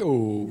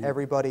 Oh.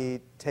 Everybody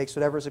takes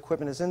whatever's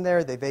equipment is in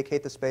there, they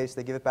vacate the space,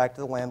 they give it back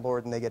to the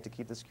landlord, and they get to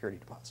keep the security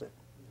deposit.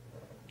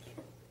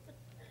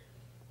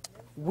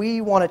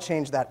 We want to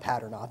change that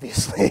pattern,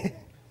 obviously.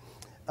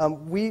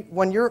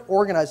 When you're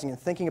organizing and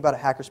thinking about a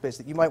hackerspace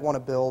that you might want to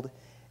build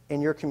in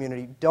your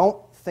community,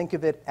 don't think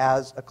of it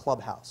as a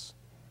clubhouse.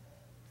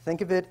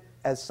 Think of it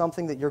as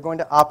something that you're going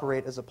to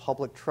operate as a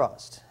public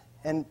trust.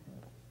 And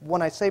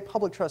when I say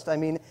public trust, I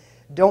mean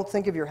don't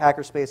think of your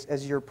hackerspace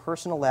as your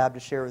personal lab to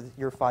share with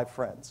your 5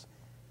 friends.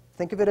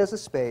 Think of it as a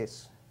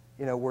space,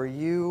 you know, where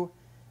you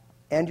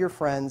and your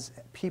friends,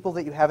 people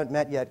that you haven't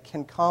met yet,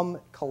 can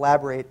come,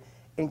 collaborate,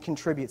 and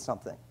contribute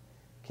something.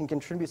 Can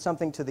contribute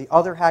something to the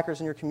other hackers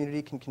in your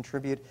community, can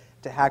contribute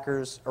to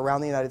hackers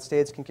around the United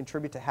States, can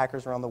contribute to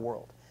hackers around the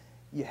world.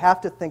 You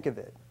have to think of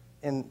it.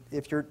 And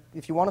if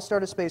you want to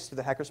start a space through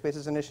the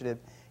Hackerspaces Initiative,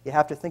 you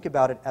have to think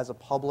about it as a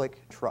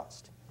public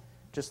trust.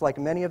 Just like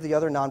many of the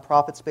other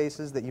nonprofit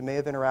spaces that you may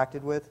have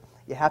interacted with,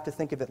 you have to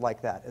think of it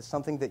like that, as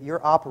something that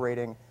you're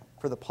operating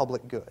for the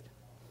public good.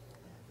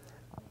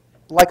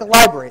 Like a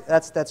library,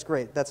 that's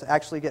great. That's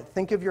actually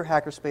think of your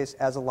hackerspace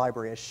as a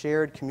library, a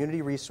shared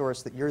community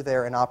resource that you're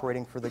there and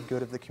operating for the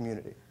good of the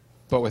community.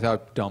 But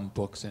without dumb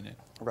books in it.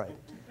 Right.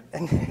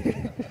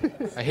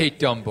 I hate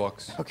dumb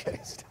books. Okay,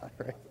 stop,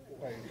 right.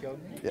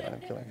 Yeah,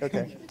 I'm kidding.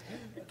 Okay.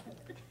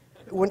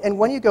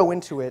 When you go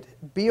into it,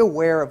 be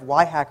aware of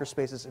why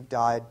hackerspaces have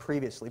died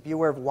previously. Be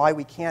aware of why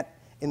we can't,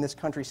 in this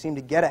country, seem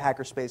to get a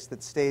hackerspace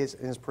that stays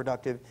and is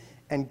productive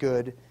and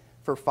good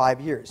for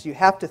 5 years. You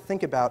have to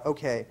think about,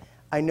 okay,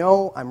 I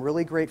know I'm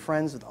really great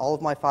friends with all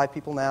of my 5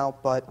 people now,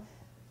 but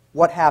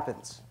what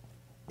happens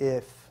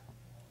if,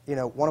 you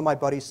know, one of my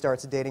buddies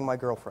starts dating my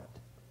girlfriend?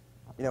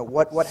 You know,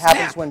 what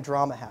happens when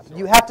drama happens?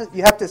 You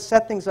have to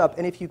set things up,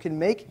 and if you can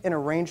make an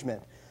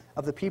arrangement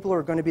of the people who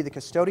are going to be the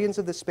custodians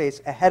of the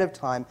space ahead of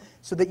time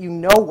so that you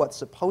know what's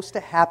supposed to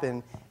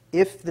happen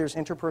if there's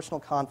interpersonal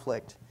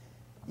conflict,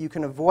 you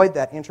can avoid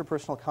that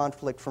interpersonal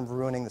conflict from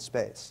ruining the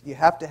space. You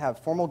have to have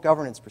formal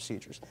governance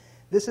procedures.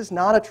 This is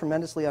not a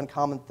tremendously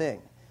uncommon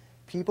thing.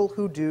 People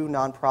who do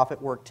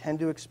nonprofit work tend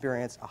to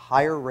experience a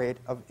higher rate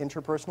of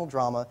interpersonal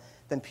drama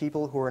than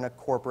people who are in a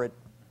corporate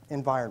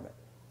environment.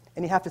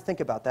 And you have to think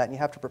about that, and you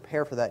have to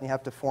prepare for that, and you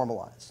have to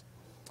formalize.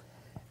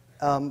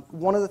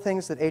 One of the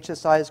things that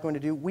HSI is going to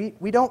do,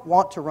 we don't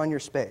want to run your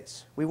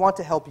space. We want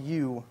to help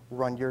you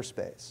run your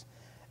space.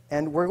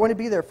 And we're going to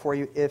be there for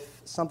you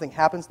if something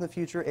happens in the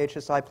future.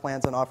 HSI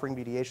plans on offering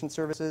mediation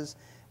services.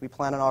 We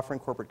plan on offering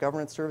corporate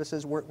governance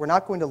services. We're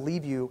not going to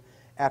leave you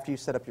after you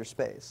set up your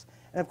space.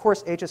 And of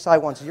course,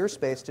 HSI wants your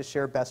space to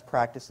share best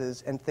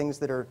practices and things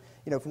that are,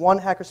 you know, if one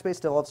hackerspace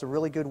develops a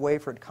really good way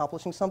for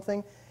accomplishing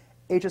something,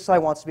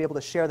 HSI wants to be able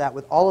to share that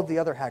with all of the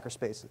other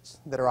hackerspaces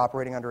that are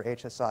operating under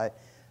HSI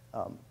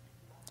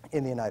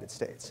in the United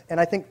States. And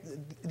I think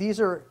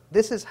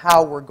this is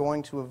how we're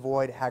going to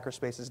avoid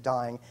hackerspaces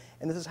dying,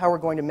 and this is how we're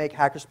going to make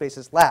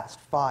hackerspaces last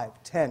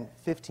 5, 10,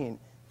 15,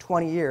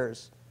 20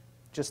 years,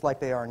 just like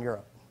they are in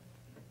Europe.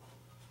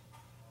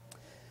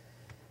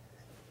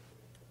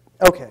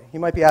 Okay, you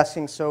might be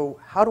asking, so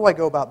how do I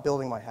go about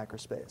building my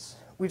hackerspace?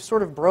 We've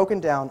sort of broken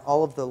down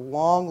all of the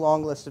long,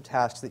 long list of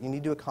tasks that you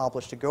need to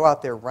accomplish to go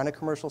out there, run a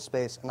commercial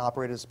space, and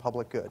operate as a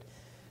public good.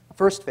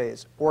 First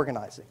phase,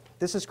 organizing.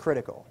 This is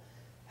critical.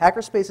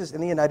 Hackerspaces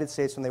in the United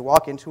States, when they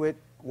walk into it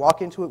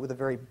with a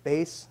very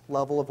base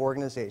level of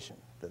organization,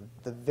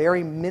 the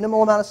very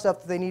minimal amount of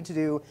stuff that they need to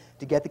do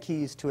to get the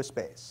keys to a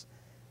space.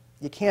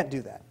 You can't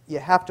do that. You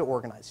have to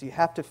organize. You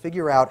have to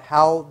figure out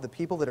how the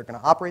people that are going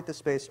to operate the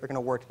space are going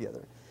to work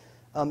together.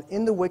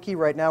 In the wiki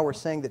right now, we're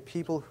saying that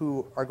people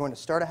who are going to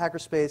start a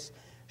hackerspace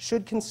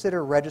should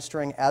consider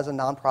registering as a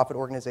nonprofit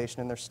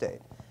organization in their state.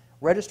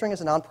 Registering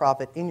as a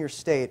nonprofit in your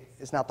state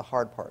is not the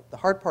hard part. The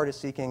hard part is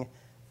seeking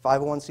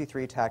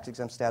 501c3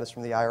 tax-exempt status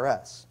from the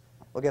IRS.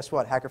 Well, guess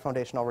what? Hacker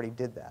Foundation already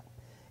did that.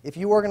 If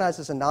you organize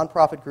as a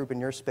nonprofit group in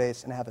your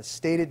space and have a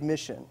stated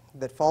mission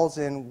that falls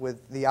in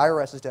with the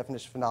IRS's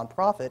definition of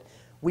nonprofit,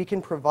 we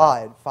can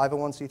provide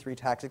 501c3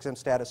 tax-exempt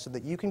status so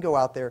that you can go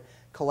out there,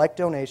 collect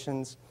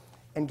donations,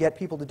 and get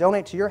people to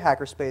donate to your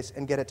hackerspace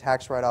and get a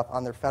tax write-off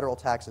on their federal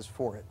taxes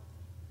for it.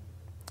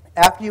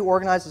 After you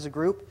organize as a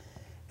group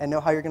and know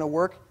how you're going to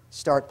work,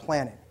 start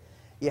planning.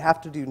 You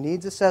have to do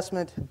needs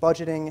assessment,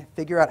 budgeting,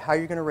 figure out how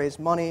you're going to raise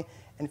money,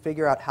 and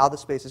figure out how the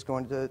space is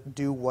going to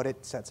do what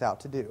it sets out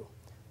to do.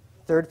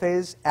 Third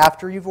phase,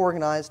 after you've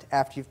organized,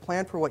 after you've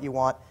planned for what you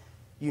want,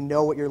 you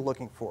know what you're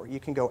looking for. You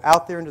can go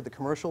out there into the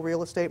commercial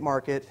real estate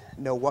market,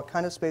 know what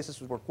kind of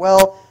spaces would work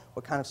well,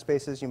 what kind of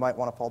spaces you might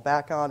want to fall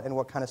back on, and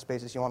what kind of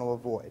spaces you want to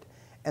avoid.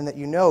 And that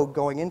you know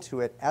going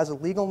into it, as a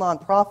legal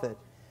nonprofit,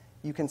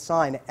 you can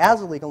sign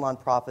as a legal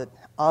nonprofit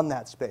on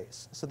that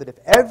space. So that if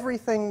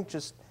everything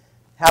just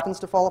happens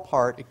to fall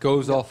apart, It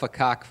goes all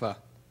fakakva.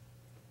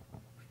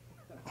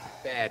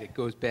 Bad. It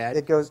goes bad.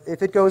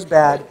 if it goes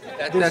bad,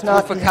 That's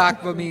what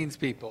fakakva means,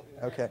 people.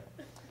 Okay.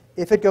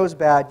 If it goes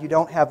bad, you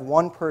don't have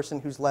one person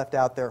who's left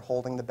out there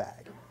holding the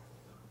bag.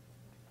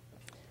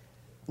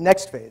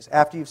 Next phase,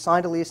 after you've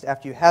signed a lease,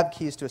 after you have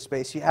keys to a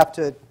space, you have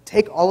to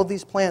take all of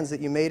these plans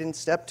that you made in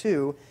step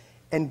 2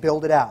 and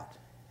build it out.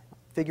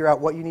 Figure out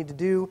what you need to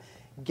do,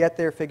 get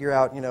there, figure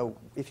out,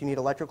 if you need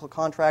electrical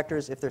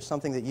contractors, if there's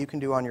something that you can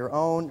do on your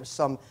own,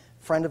 some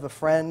friend of a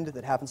friend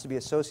that happens to be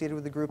associated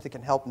with the group that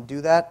can help and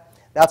do that.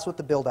 That's what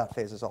the build-out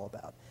phase is all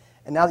about.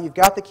 And now that you've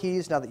got the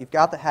keys, now that you've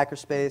got the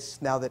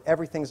hackerspace, now that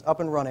everything's up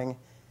and running,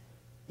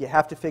 you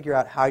have to figure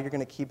out how you're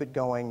going to keep it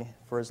going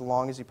for as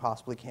long as you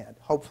possibly can,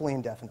 hopefully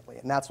indefinitely.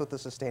 And that's what the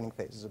sustaining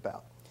phase is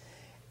about.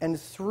 And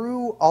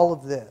through all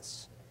of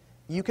this,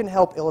 you can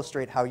help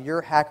illustrate how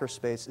your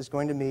hackerspace is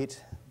going to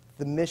meet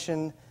the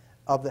mission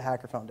of the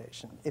Hacker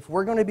Foundation. If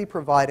we're going to be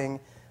providing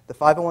the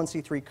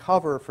 501c3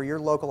 cover for your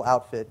local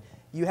outfit,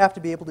 you have to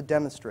be able to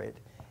demonstrate.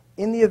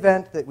 In the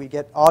event that we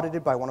get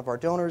audited by one of our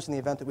donors, in the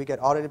event that we get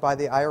audited by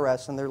the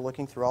IRS and they're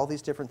looking through all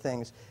these different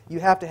things, you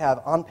have to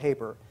have on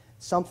paper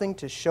something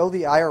to show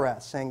the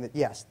IRS saying that,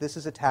 yes, this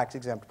is a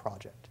tax-exempt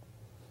project.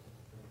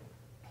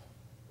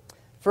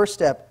 First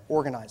step,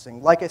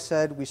 organizing. Like I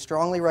said, we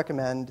strongly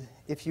recommend,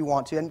 if you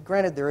want to, and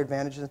granted there are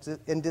advantages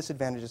and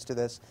disadvantages to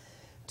this,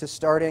 to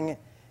starting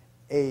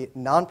a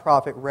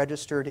nonprofit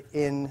registered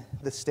in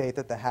the state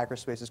that the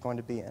hackerspace is going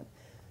to be in.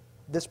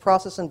 This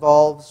process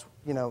involves,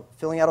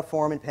 filling out a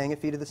form and paying a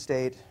fee to the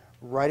state,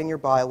 writing your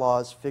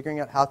bylaws, figuring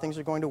out how things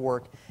are going to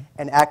work,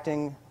 and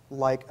acting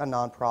like a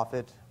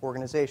nonprofit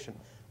organization,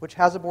 which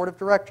has a board of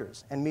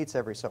directors and meets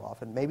every so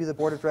often. Maybe the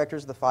board of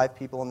directors are the 5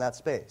 people in that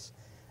space,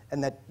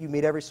 and that you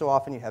meet every so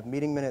often, you have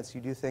meeting minutes,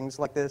 you do things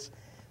like this.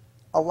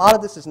 A lot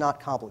of this is not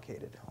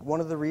complicated. One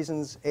of the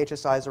reasons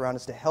HSI is around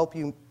is to help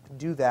you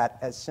do that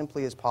as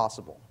simply as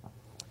possible.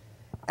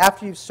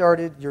 After you've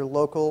started your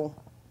local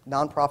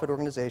nonprofit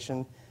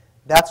organization,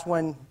 that's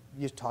when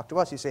you talk to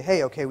us. You say,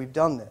 hey, okay, we've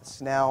done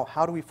this. Now,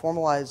 how do we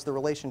formalize the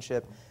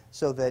relationship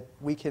so that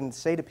we can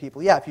say to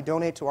people, yeah, if you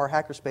donate to our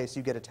hackerspace,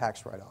 you get a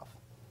tax write-off.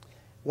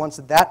 Once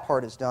that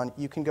part is done,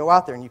 you can go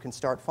out there and you can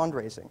start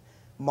fundraising.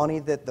 Money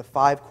that the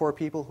 5 core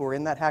people who are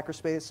in that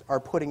hackerspace are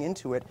putting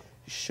into it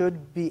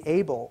should be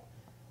able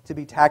to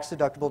be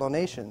tax-deductible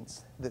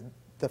donations.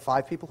 The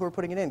 5 people who are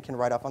putting it in can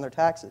write off on their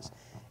taxes.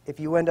 If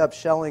you end up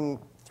shelling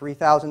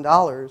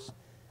 $3,000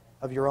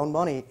 of your own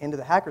money into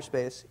the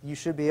hackerspace, you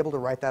should be able to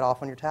write that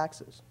off on your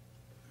taxes.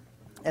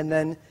 And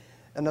then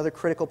another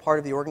critical part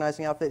of the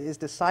organizing outfit is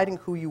deciding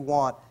who you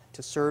want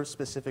to serve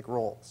specific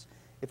roles.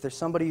 If there's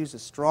somebody who's a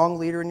strong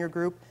leader in your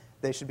group,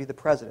 they should be the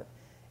president.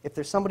 If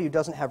there's somebody who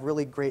doesn't have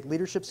really great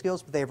leadership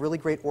skills, but they have really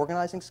great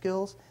organizing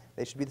skills,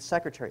 they should be the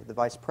secretary, the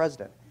vice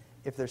president.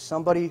 If there's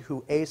somebody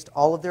who aced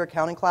all of their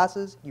accounting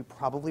classes, you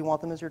probably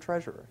want them as your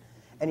treasurer.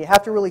 And you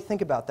have to really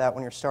think about that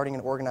when you're starting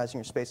and organizing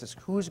your spaces.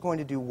 Who's going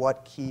to do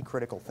what key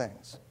critical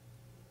things?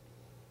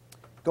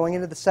 Going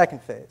into the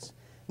second phase.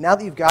 Now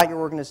that you've got your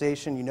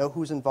organization, you know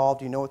who's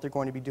involved, you know what they're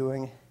going to be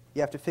doing,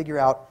 you have to figure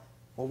out,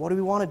 well, what do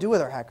we want to do with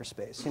our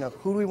hackerspace?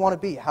 Who do we want to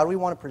be? How do we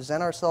want to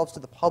present ourselves to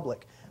the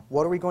public?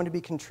 What are we going to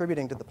be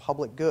contributing to the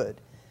public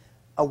good?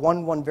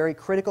 One very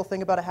critical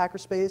thing about a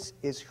hackerspace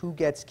is who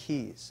gets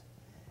keys.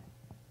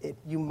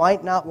 You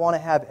might not want to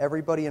have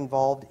everybody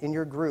involved in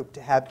your group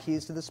to have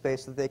keys to the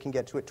space so that they can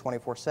get to it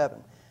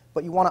 24/7.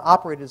 But you want to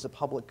operate it as a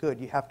public good.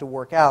 You have to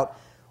work out,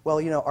 well,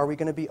 are we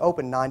going to be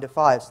open 9 to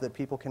 5 so that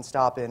people can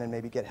stop in and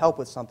maybe get help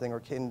with something or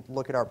can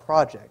look at our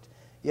project?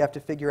 You have to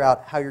figure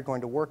out how you're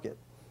going to work it.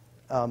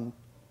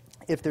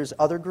 If there's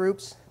other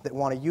groups that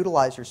want to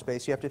utilize your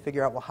space, you have to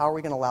figure out, well, how are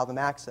we going to allow them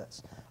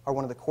access? Are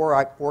one of the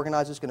core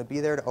organizers going to be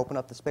there to open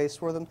up the space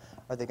for them?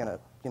 Are they going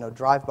to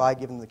drive by,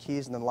 give them the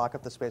keys, and then lock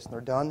up the space and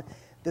they're done?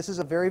 This is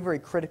a very, very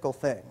critical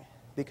thing,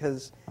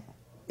 because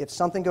if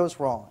something goes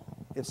wrong,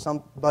 if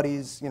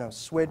somebody's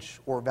switch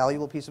or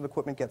valuable piece of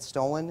equipment gets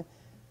stolen,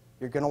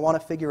 you're going to want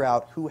to figure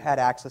out who had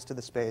access to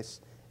the space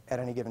at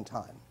any given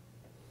time.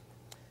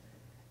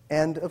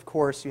 And, of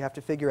course, you have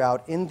to figure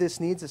out, in this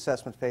needs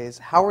assessment phase,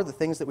 how are the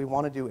things that we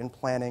want to do in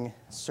planning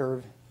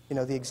serve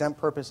the exempt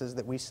purposes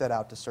that we set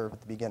out to serve at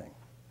the beginning.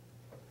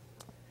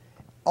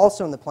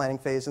 Also in the planning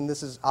phase, and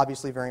this is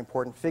obviously very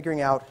important,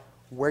 figuring out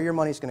where your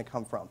money is going to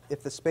come from.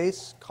 If the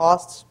space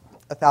costs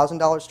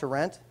 $1,000 to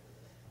rent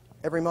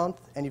every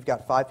month and you've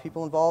got 5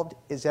 people involved,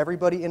 is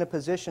everybody in a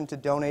position to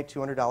donate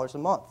 $200 a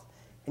month?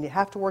 And you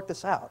have to work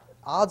this out.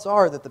 Odds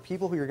are that the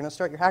people who you're going to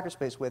start your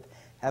hackerspace with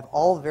have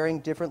all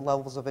varying different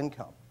levels of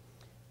income.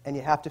 And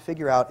you have to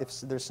figure out,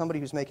 if there's somebody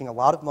who's making a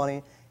lot of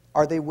money,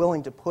 are they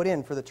willing to put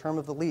in for the term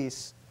of the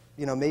lease,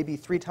 maybe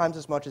 3 times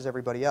as much as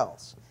everybody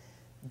else?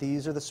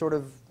 These are the sort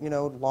of,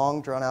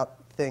 long, drawn-out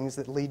things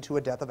that lead to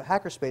a death of a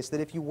hackerspace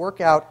that if you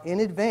work out in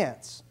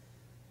advance,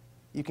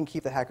 you can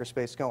keep the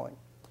hackerspace going.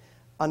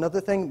 Another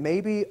thing,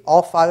 maybe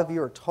all 5 of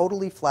you are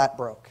totally flat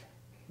broke,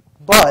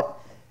 but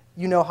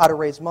you know how to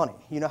raise money.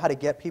 You know how to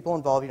get people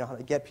involved. You know how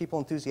to get people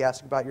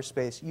enthusiastic about your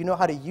space. You know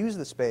how to use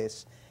the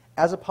space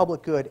as a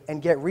public good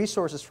and get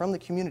resources from the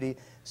community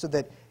so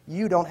that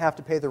you don't have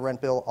to pay the rent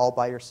bill all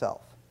by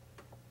yourself.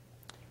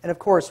 And of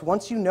course,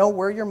 once you know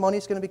where your money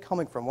is going to be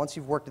coming from, once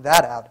you've worked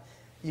that out,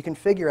 you can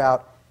figure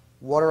out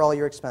what are all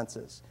your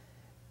expenses.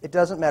 It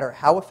doesn't matter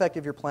how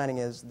effective your planning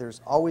is, there's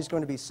always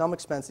going to be some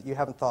expense that you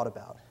haven't thought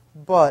about.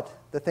 But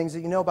the things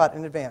that you know about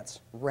in advance,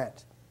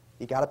 rent.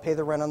 You got to pay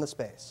the rent on the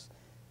space.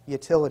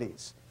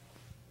 Utilities.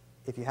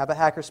 If you have a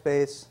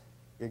hackerspace,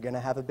 you're going to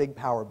have a big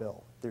power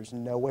bill. There's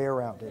no way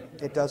around it.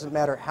 It doesn't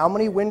matter how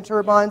many wind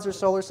turbines or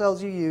solar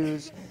cells you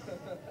use.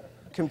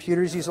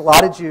 Computers use a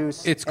lot of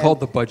juice. It's called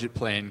the budget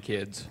plan,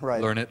 kids.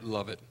 Right. Learn it,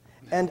 love it.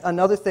 And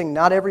another thing,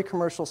 not every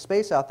commercial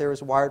space out there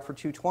is wired for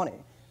 220.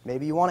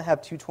 Maybe you want to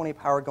have 220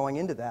 power going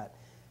into that.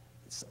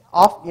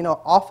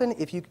 Often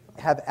if you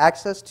have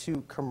access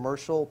to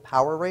commercial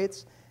power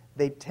rates,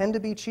 they tend to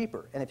be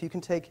cheaper. And if you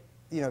can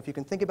if you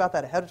can think about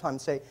that ahead of time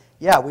and say,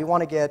 yeah, we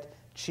want to get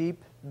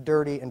cheap,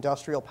 dirty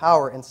industrial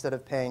power instead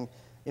of paying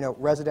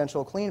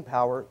residential clean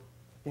power,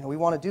 we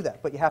want to do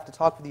that. But you have to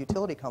talk with the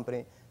utility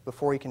company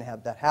before you can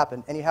have that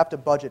happen, and you have to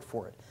budget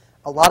for it.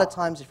 A lot of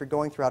times, if you're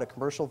going throughout a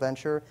commercial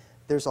venture,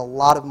 there's a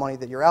lot of money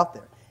that you're out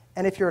there.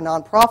 And if you're a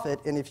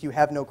nonprofit and if you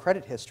have no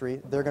credit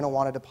history, they're going to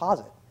want a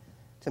deposit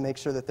to make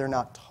sure that they're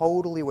not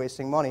totally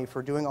wasting money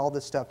for doing all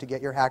this stuff to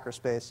get your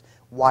hackerspace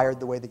wired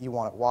the way that you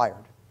want it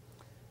wired.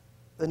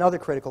 Another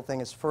critical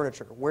thing is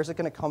furniture. Where's it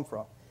going to come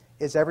from?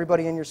 Is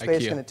everybody in your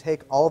space going to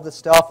take all of the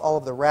stuff, all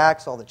of the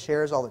racks, all the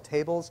chairs, all the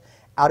tables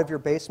out of your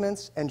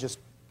basements and just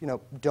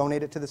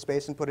donate it to the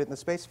space and put it in the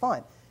space?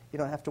 Fine. You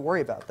don't have to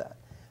worry about that.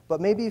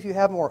 But maybe if you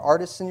have more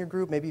artists in your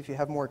group, maybe if you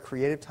have more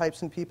creative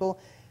types and people,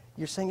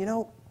 you're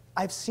saying,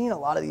 I've seen a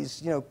lot of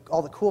these,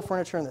 all the cool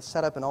furniture and the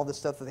setup and all this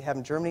stuff that they have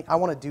in Germany. I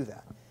want to do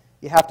that.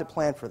 You have to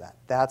plan for that.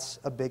 That's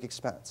a big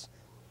expense.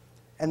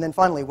 And then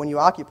finally, when you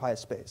occupy a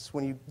space,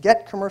 when you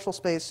get commercial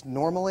space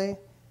normally,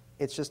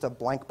 it's just a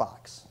blank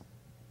box.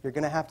 You're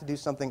going to have to do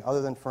something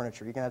other than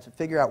furniture. You're going to have to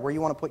figure out where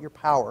you want to put your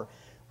power,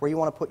 where you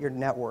want to put your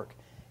network,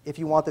 if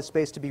you want the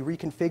space to be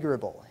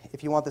reconfigurable,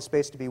 if you want the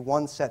space to be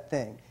one set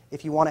thing,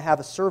 if you want to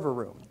have a server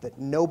room that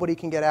nobody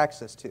can get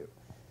access to.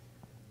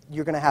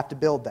 You're going to have to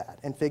build that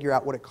and figure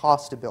out what it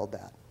costs to build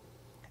that.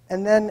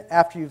 And then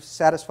after you've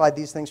satisfied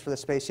these things for the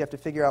space, you have to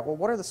figure out, well,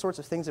 what are the sorts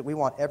of things that we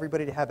want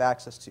everybody to have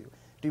access to? Do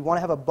we want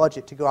to have a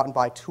budget to go out and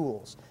buy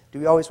tools? Do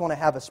we always want to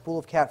have a spool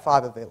of Cat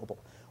 5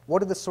 available?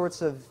 What are the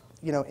sorts of,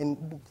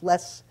 in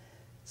less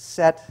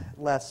set,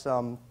 less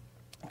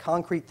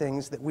concrete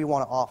things that we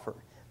want to offer?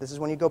 This is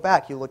when you go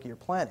back, you look at your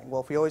planning.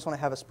 Well, if we always want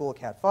to have a spool of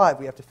Cat 5,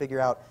 we have to figure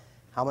out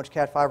how much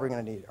Cat 5 are we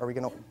going to need? Are we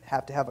going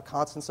to have a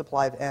constant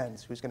supply of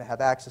ends? Who's going to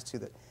have access to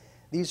that?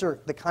 These are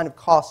the kind of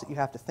costs that you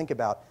have to think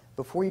about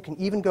before you can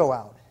even go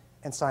out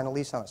and sign a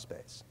lease on a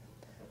space.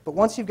 But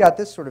once you've got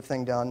this sort of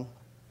thing done,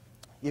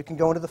 you can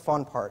go into the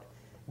fun part,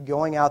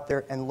 going out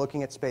there and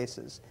looking at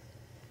spaces.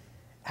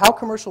 How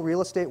commercial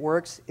real estate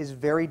works is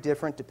very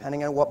different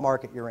depending on what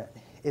market you're in.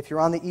 If you're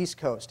on the East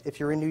Coast, if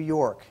you're in New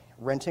York,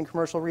 renting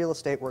commercial real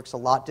estate works a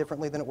lot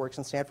differently than it works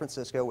in San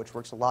Francisco, which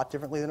works a lot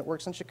differently than it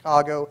works in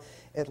Chicago,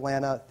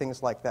 Atlanta,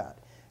 things like that.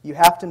 You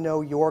have to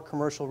know your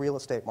commercial real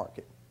estate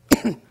market.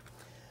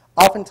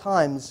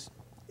 Oftentimes,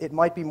 it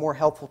might be more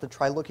helpful to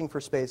try looking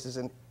for spaces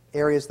in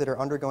areas that are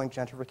undergoing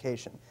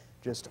gentrification.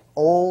 Just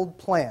old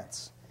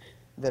plants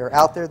that are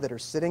out there that are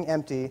sitting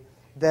empty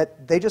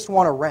that they just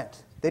want to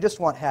rent. They just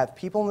want to have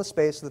people in the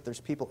space so that there's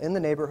people in the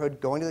neighborhood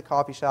going to the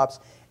coffee shops,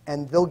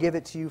 and they'll give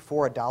it to you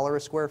for $1 a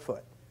square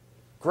foot.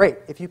 Great.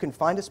 If you can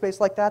find a space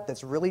like that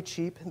that's really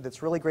cheap,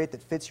 that's really great,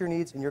 that fits your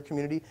needs in your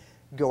community,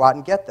 go out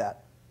and get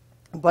that.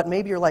 But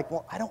maybe you're like,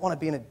 well, I don't want to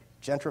be in a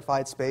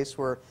gentrified space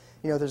where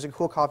there's a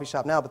cool coffee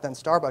shop now, but then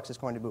Starbucks is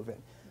going to move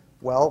in.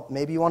 Well,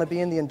 maybe you want to be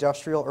in the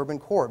industrial urban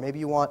core. Maybe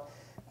you want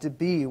to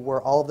be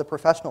where all of the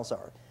professionals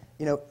are.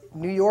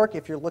 New York,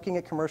 if you're looking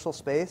at commercial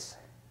space,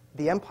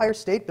 the Empire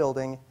State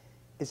Building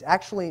is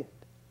actually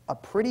a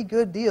pretty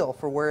good deal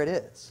for where it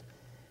is.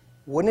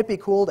 Wouldn't it be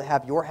cool to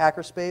have your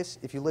hackerspace,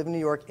 if you live in New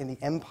York, in the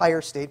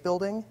Empire State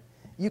Building?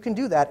 You can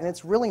do that, and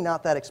it's really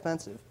not that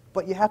expensive,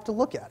 but you have to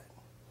look at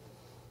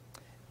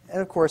it.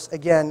 And of course,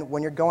 again,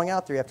 when you're going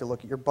out there, you have to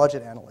look at your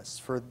budget analysts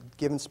for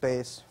given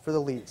space, for the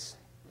lease.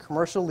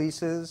 Commercial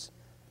leases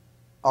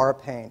are a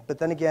pain, but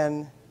then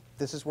again,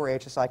 this is where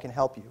HSI can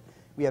help you.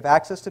 We have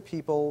access to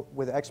people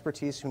with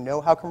expertise who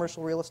know how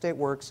commercial real estate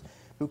works,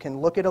 who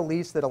can look at a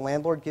lease that a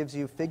landlord gives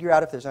you, figure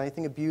out if there's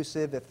anything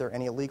abusive, if there are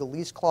any illegal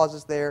lease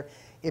clauses there,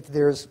 if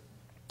there's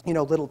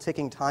little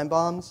ticking time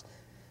bombs.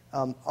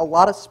 A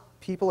lot of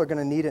people are going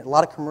to need it. A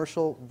lot of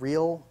commercial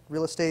real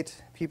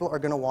estate people are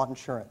going to want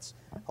insurance.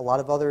 A lot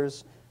of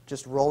others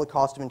just roll the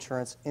cost of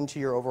insurance into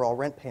your overall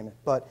rent payment.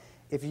 But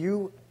if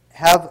you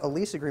have a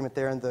lease agreement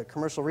there, and the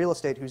commercial real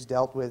estate who's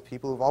dealt with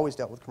people who've always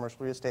dealt with commercial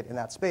real estate in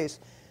that space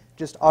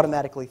just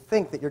automatically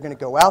think that you're going to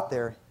go out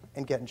there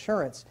and get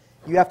insurance,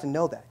 you have to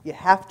know that. You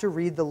have to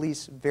read the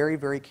lease very,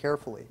 very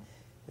carefully.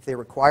 If they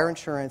require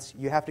insurance,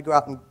 you have to go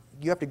out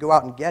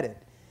and get it.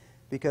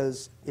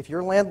 Because if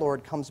your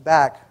landlord comes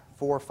back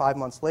 4 or 5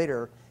 months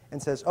later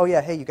and says, oh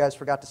yeah, hey, you guys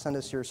forgot to send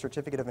us your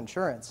certificate of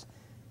insurance,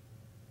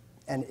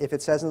 and if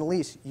it says in the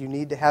lease you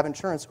need to have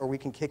insurance or we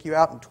can kick you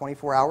out in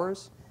 24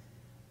 hours,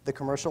 the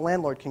commercial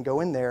landlord can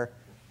go in there,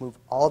 move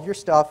all of your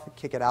stuff,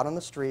 kick it out on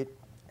the street,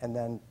 and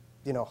then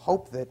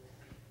hope that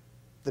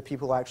the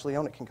people who actually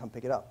own it can come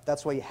pick it up.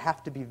 That's why you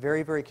have to be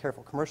very, very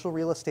careful. Commercial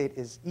real estate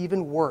is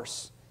even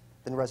worse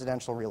than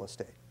residential real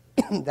estate.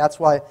 That's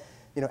why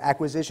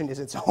acquisition is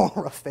its own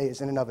rough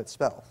phase in and of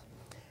itself.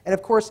 And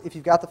of course, if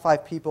you've got the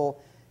 5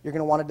 people, you're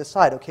going to want to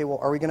decide, okay, well,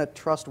 are we going to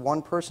trust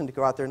one person to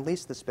go out there and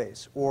lease the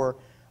space? Or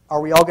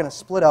are we all going to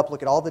split up,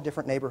 look at all the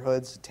different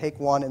neighborhoods, take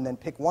one, and then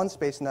pick one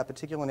space in that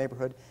particular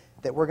neighborhood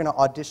that we're going to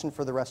audition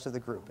for the rest of the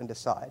group and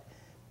decide?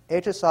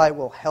 HSI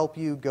will help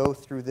you go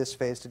through this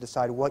phase to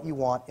decide what you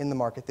want in the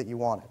market that you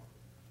want it.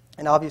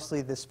 And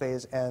obviously, this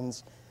phase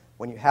ends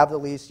when you have the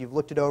lease, you've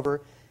looked it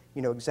over,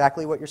 you know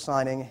exactly what you're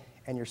signing,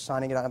 and you're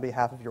signing it on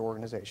behalf of your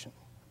organization.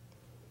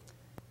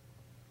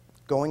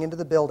 Going into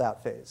the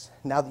build-out phase.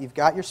 Now that you've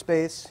got your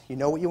space, you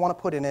know what you want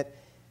to put in it,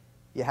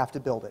 you have to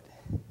build it.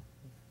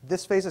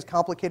 This phase is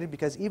complicated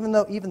because even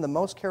the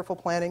most careful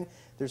planning,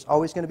 there's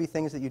always going to be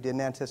things that you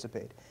didn't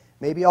anticipate.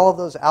 Maybe all of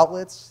those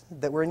outlets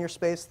that were in your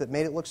space that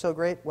made it look so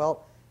great,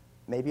 well,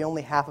 maybe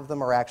only half of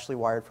them are actually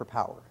wired for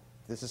power.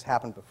 This has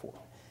happened before.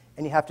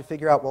 And you have to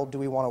figure out, well, do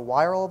we want to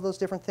wire all of those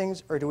different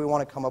things, or do we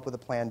want to come up with a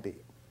plan B?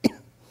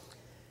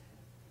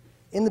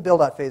 In the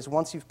build-out phase,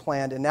 once you've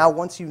planned, and now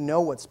once you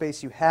know what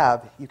space you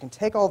have, you can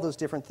take all those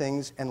different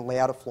things and lay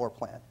out a floor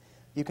plan.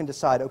 You can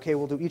decide, okay,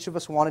 well, do each of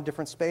us want a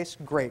different space?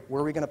 Great.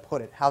 Where are we going to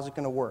put it? How's it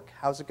going to work?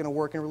 How's it going to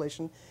work in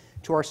relation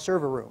to our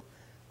server room?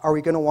 Are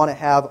we going to want to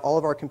have all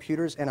of our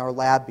computers and our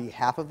lab be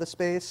half of the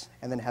space,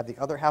 and then have the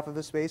other half of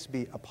the space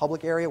be a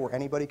public area where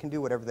anybody can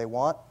do whatever they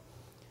want?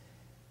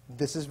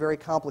 This is very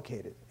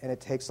complicated, and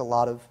it takes a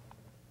lot of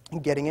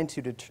getting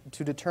into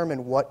to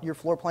determine what your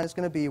floor plan is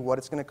going to be, what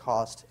it's going to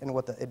cost, and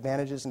what the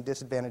advantages and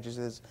disadvantages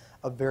is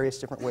of various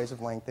different ways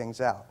of laying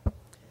things out.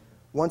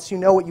 Once you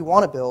know what you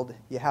want to build,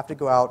 you have to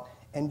go out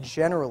and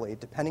generally,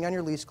 depending on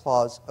your lease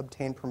clause,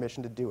 obtain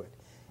permission to do it.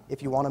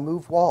 If you want to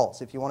move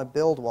walls, if you want to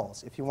build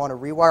walls, if you want to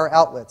rewire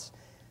outlets,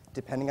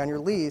 depending on your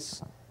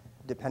lease,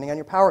 depending on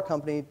your power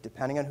company,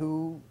 depending on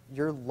who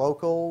your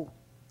local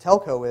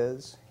telco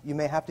is, you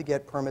may have to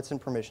get permits and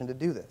permission to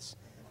do this.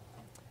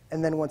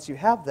 And then once you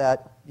have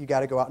that, you got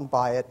to go out and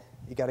buy it,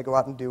 you got to go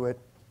out and do it,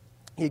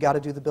 you got to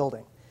do the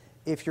building.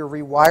 If you're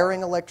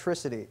rewiring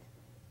electricity,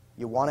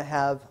 you want to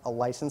have a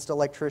licensed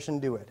electrician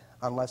do it,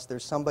 unless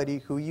there's somebody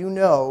who you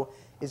know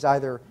is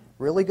either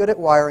really good at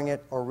wiring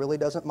it or really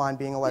doesn't mind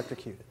being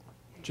electrocuted.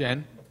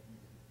 Jen,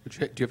 do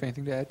you have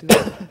anything to add to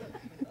that?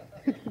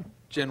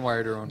 Jen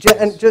wired her own place.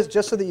 And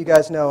just so that you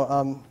guys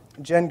know,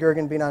 Jen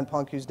Gergen, B9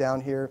 Punk, who's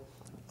down here,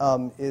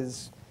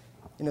 is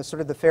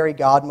sort of the fairy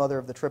godmother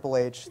of the Triple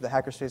H, the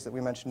hackerspace that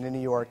we mentioned in New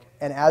York.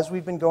 And as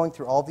we've been going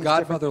through all these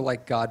Godmother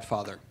like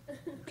Godfather.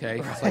 Okay,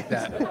 it's like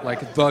that, like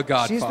the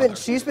Godfather.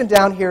 She's been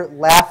down here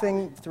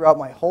laughing throughout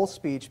my whole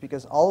speech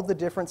because all of the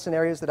different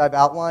scenarios that I've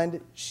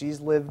outlined, she's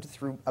lived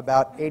through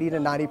about 80 to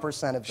 90%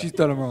 of them. She's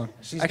done them wrong.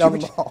 She's done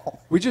them all.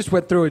 We just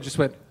went through it, just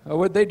went, oh,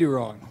 what'd they do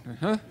wrong?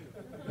 Uh-huh,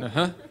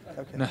 uh-huh,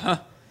 Okay.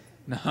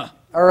 uh-huh.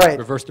 All right.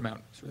 Reversed them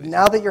out. Really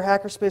now that your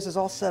hackerspace is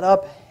all set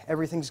up,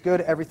 everything's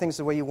good, everything's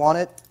the way you want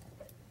it,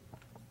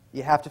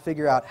 you have to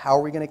figure out how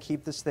are we going to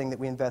keep this thing that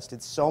we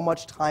invested so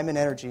much time and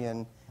energy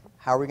in,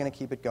 how are we going to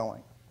keep it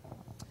going?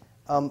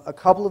 A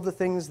couple of the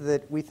things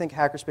that we think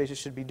hackerspaces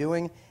should be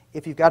doing,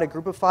 if you've got a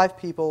group of 5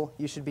 people,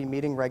 you should be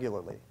meeting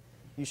regularly.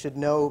 You should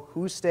know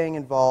who's staying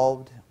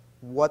involved,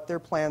 what their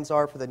plans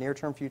are for the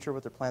near-term future,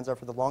 what their plans are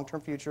for the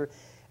long-term future,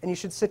 and you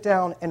should sit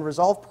down and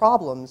resolve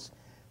problems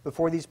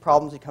before these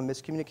problems become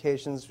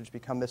miscommunications, which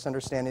become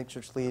misunderstandings,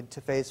 which lead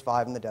to phase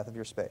 5 and the death of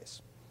your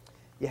space.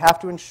 You have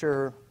to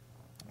ensure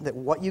that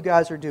what you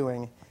guys are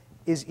doing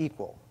is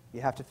equal.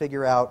 You have to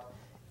figure out,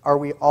 are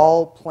we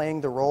all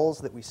playing the roles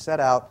that we set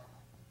out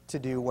to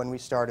do when we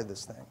started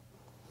this thing?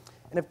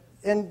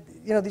 And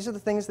these are the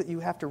things that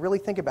you have to really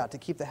think about to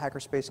keep the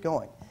hackerspace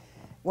going.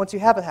 Once you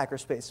have a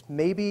hackerspace,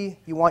 maybe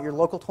you want your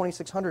local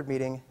 2600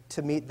 meeting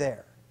to meet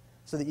there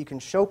so that you can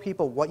show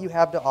people what you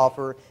have to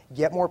offer,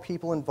 get more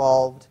people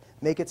involved,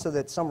 make it so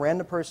that some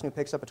random person who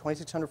picks up a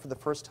 2600 for the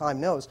first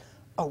time knows,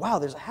 oh, wow,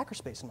 there's a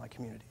hackerspace in my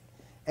community,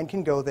 and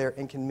can go there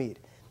and can meet.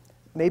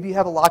 Maybe you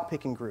have a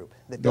lockpicking group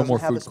that doesn't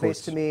have a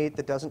space to meet,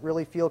 that doesn't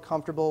really feel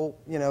comfortable,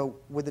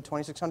 with the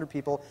 2,600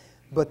 people,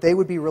 but they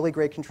would be really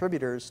great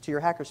contributors to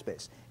your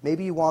hackerspace.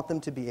 Maybe you want them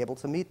to be able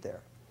to meet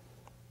there.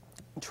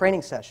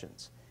 Training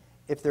sessions.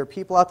 If there are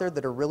people out there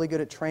that are really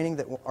good at training,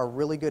 that are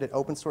really good at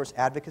open source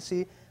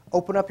advocacy,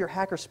 open up your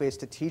hackerspace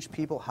to teach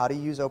people how to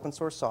use open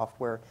source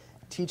software,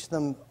 teach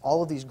them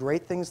all of these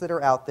great things that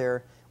are out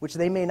there, which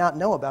they may not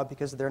know about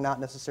because they're not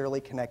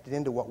necessarily connected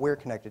into what we're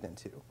connected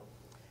into.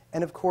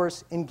 And of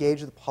course,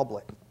 engage the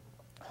public.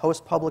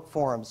 Host public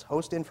forums,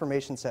 host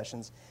information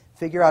sessions,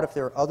 figure out if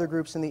there are other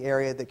groups in the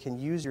area that can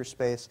use your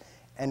space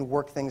and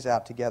work things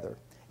out together.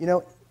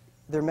 There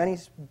are many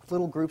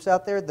little groups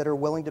out there that are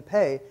willing to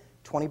pay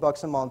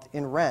 $20 a month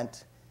in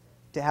rent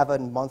to have a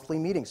monthly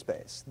meeting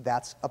space.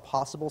 That's a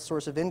possible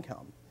source of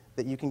income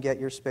that you can get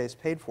your space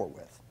paid for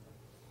with.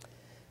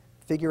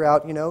 Figure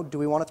out, do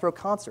we want to throw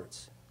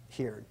concerts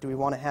here? Do we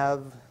want to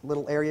have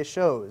little area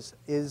shows?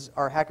 Is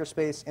our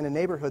hackerspace in a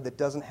neighborhood that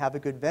doesn't have a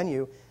good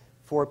venue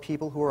for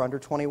people who are under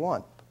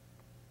 21?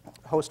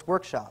 Host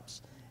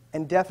workshops.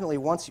 And definitely,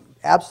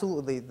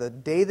 absolutely, the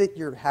day that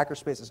your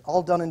hackerspace is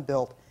all done and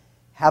built,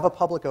 have a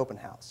public open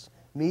house.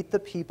 Meet the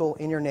people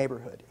in your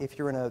neighborhood. If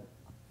you're in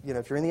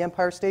the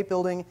Empire State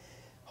Building,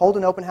 hold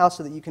an open house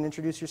so that you can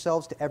introduce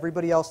yourselves to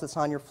everybody else that's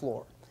on your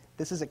floor.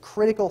 This is a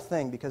critical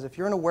thing because if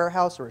you're in a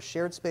warehouse or a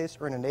shared space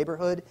or in a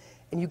neighborhood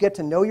and you get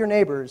to know your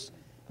neighbors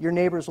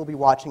will be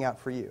watching out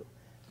for you.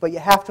 But you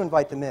have to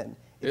invite them in.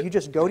 If you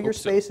just go to your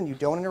space and you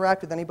don't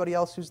interact with anybody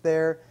else who's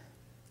there,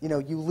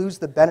 you lose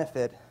the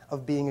benefit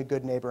of being a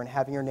good neighbor and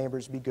having your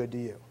neighbors be good to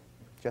you.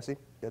 Jesse,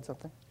 you had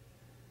something?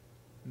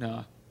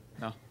 No.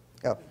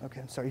 Oh, okay.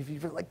 I'm sorry. You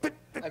were like,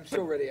 I'm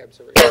so ready.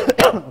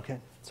 okay.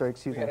 Sorry,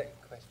 excuse me.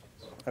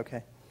 Questions.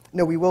 Okay.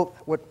 No, we will.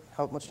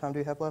 How much time do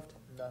you have left?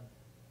 None.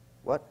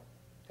 What?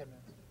 10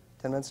 minutes.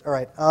 10 minutes? All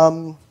right.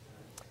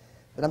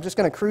 Then I'm just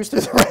going to cruise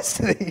through the rest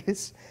of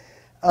these.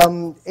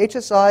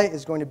 HSI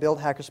is going to build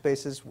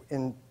hackerspaces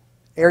in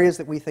areas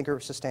that we think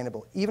are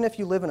sustainable. Even if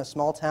you live in a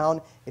small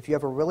town, if you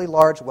have a really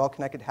large,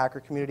 well-connected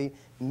hacker community,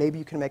 maybe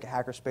you can make a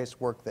hackerspace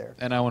work there.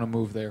 And I want to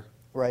move there.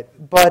 Right.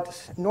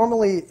 But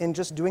normally, in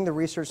just doing the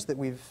research that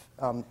we've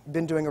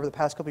been doing over the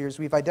past couple of years,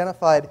 we've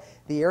identified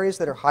the areas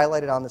that are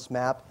highlighted on this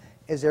map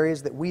as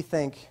areas that we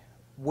think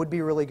would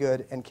be really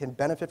good and can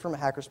benefit from a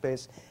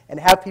hackerspace and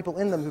have people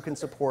in them who can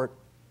support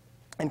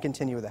and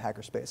continue with a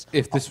hackerspace.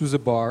 If this was a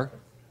bar,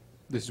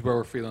 this is where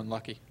we're feeling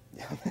lucky.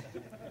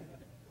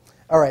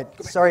 All right.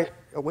 Sorry.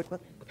 Oh, what? Go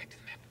back to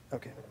the map.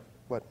 Okay.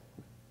 What?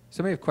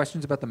 Somebody have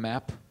questions about the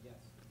map? Yes.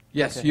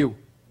 Yes, Okay. you.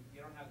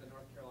 You don't have the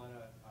North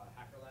Carolina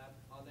Hacker Lab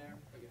on there,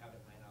 but you have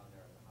Atlanta on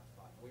there as a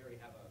hotspot. We already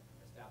have an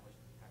established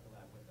Hacker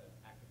Lab with an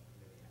active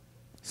community.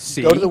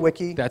 See? Go to the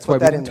wiki. That's put why we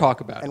that in didn't there,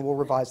 talk about and it. we'll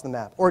revise the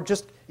map. Or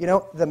just, the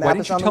map Why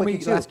is didn't you on the tell wiki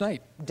me too. last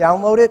night?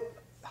 Download it,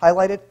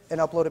 highlight it,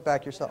 and upload it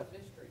back yourself.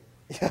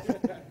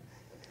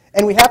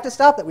 And we have to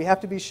stop that. We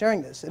have to be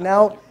sharing this. And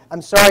now,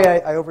 I'm sorry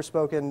I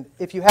overspoke. And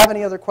if you have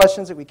any other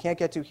questions that we can't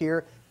get to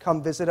here,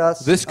 come visit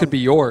us. This could be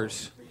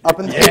yours. Up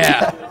in the,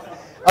 Yeah.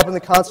 up in the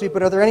con suite.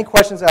 But are there any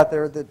questions out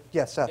there that,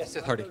 yes, Seth?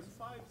 Seth Hardy. Those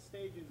 5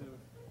 stages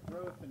of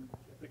growth and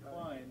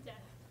decline,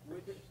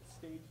 which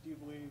stage do you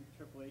believe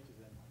Triple H is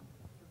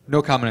in?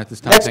 No comment at this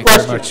time. Next Thank you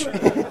very question.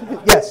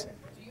 much. Yes. Do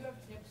you have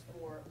tips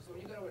for, so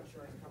when you go to an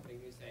insurance company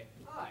and you say,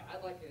 hi,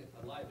 I'd like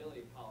a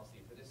liability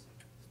policy for this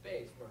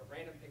space where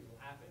random things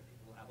will happen.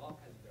 People will have all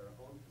kinds of their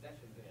own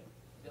possessions in it.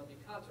 There'll be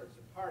concerts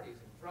and parties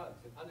and drugs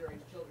and underage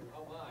children,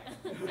 oh my.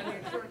 And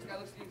the insurance guy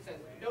looks at you and says,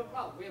 no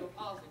problem, we have a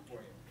policy for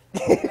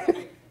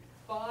you.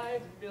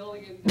 $5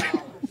 million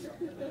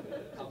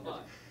a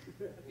month.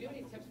 Do you have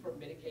any tips for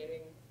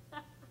mitigating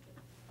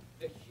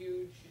the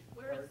huge...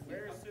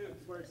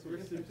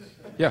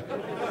 Yeah.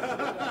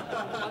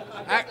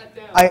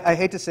 I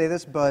hate to say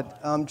this,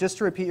 but just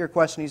to repeat your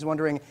question, he's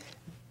wondering,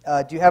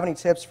 do you have any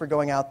tips for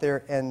going out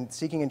there and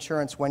seeking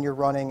insurance when you're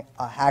running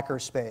a hacker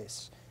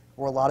space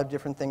where a lot of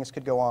different things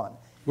could go on?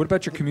 What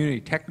about your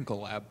community technical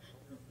lab?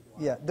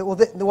 Yeah,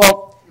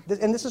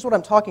 and this is what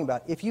I'm talking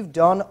about. If you've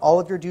done all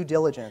of your due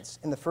diligence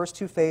in the first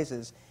 2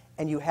 phases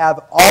and you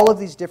have all of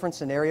these different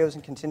scenarios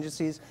and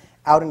contingencies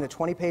out in a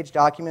 20-page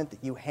document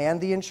that you hand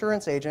the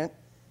insurance agent,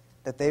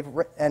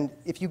 and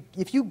if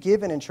you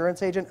give an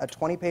insurance agent a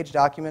 20-page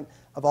document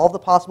of all the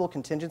possible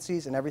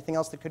contingencies and everything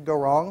else that could go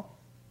wrong,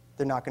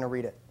 they're not going to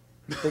read it.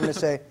 They're going to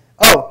say,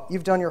 oh,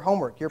 you've done your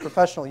homework, you're a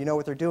professional, you know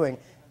what they're doing,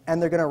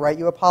 and they're going to write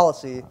you a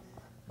policy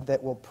that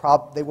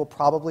they will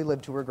probably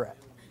live to regret.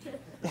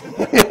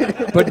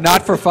 But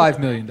not for $5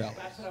 million.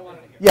 That's what I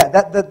wanted to hear.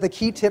 Yeah, the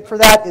key tip for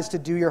that is to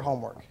do your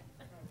homework.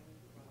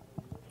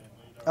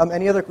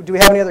 Do we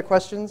have any other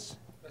questions?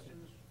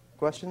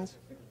 Questions?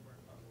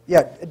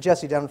 Yeah,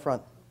 Jesse, down in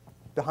front,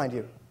 behind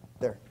you,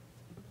 there.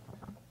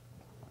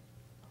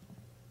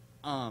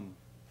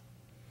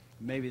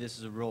 Maybe this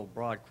is a real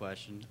broad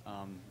question,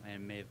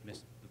 and may have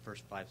missed the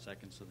first 5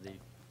 seconds of the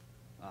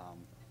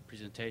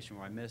presentation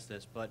where I missed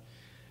this, but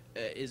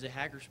is a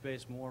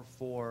hackerspace more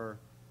for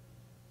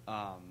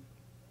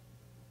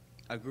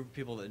a group of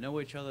people that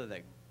know each other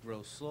that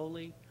grow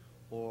slowly,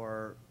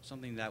 or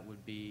something that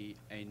would be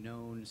a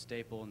known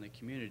staple in the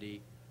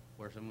community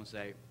where someone would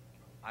say,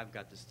 I've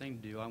got this thing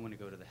to do, I want to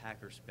go to the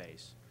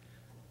hackerspace?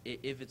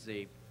 If it's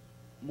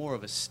more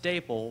of a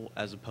staple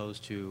as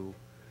opposed to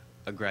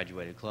a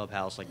graduated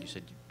clubhouse, like you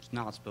said, it's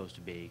not supposed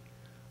to be,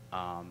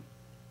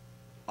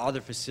 are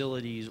there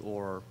facilities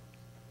or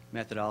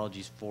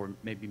methodologies for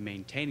maybe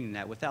maintaining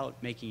that without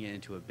making it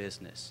into a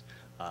business?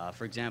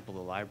 For example, the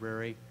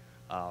library,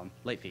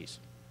 late fees.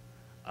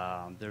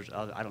 There's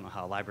other, I don't know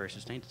how a library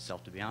sustains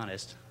itself, to be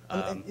honest.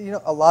 You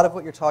know, a lot of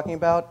what you're talking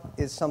about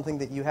is something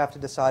that you have to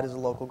decide as a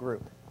local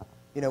group.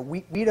 You know,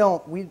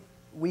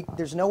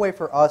 there's no way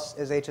for us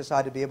as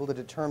HSI to be able to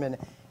determine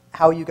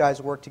how you guys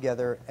work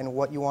together and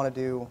what you want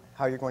to do,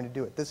 how you're going to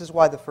do it. This is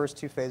why the first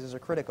 2 phases are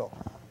critical.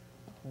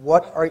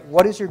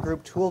 What is your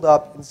group tooled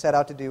up and set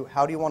out to do?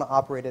 How do you want to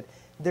operate it?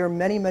 There are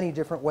many, many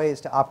different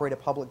ways to operate a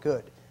public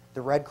good.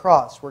 The Red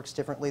Cross works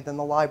differently than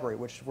the library,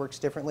 which works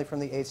differently from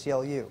the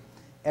ACLU.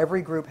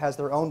 Every group has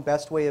their own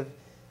best way of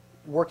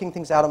working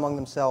things out among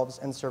themselves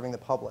and serving the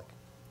public.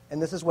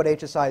 And this is what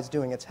HSI is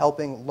doing. It's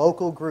helping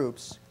local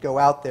groups go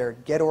out there,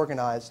 get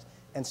organized,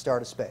 and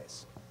start a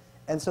space.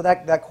 And so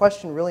that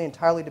question really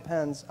entirely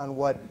depends on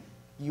what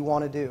you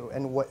want to do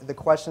and what the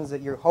questions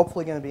that you're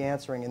hopefully going to be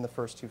answering in the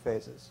first 2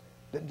 phases.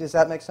 Does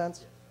that make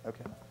sense?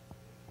 Okay.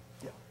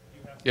 Yeah.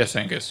 Yes,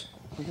 Angus.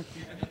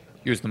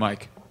 Use the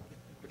mic.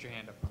 Put your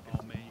hand up.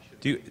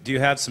 Do you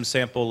have some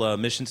sample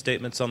mission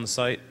statements on the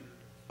site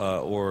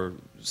or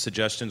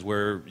suggestions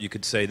where you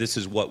could say this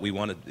is what we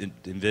want to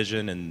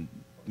envision and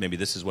maybe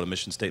this is what a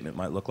mission statement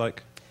might look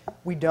like?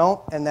 We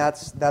don't, and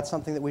that's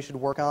something that we should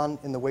work on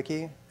in the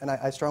wiki. And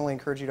I strongly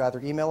encourage you to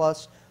either email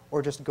us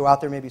or just go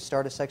out there, maybe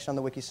start a section on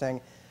the wiki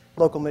saying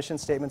local mission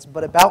statements.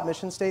 But about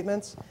mission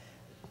statements,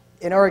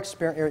 in our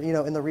experience, you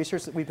know, in the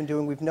research that we've been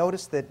doing, we've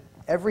noticed that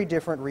every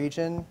different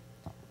region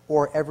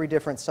or every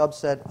different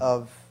subset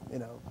of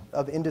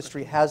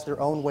industry has their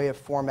own way of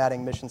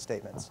formatting mission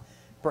statements.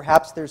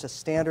 Perhaps there's a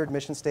standard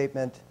mission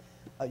statement,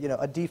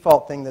 a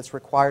default thing that's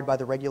required by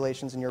the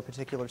regulations in your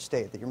particular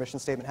state, that your mission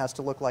statement has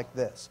to look like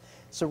this.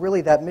 So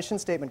really, that mission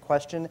statement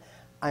question,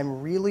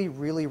 I'm really,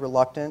 really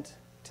reluctant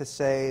to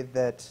say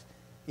that,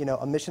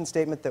 a mission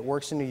statement that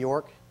works in New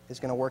York is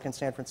going to work in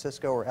San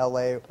Francisco or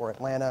LA or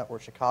Atlanta or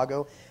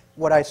Chicago.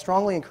 What I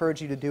strongly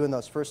encourage you to do in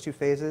those first 2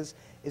 phases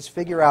is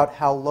figure out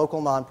how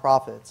local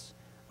nonprofits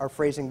are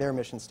phrasing their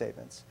mission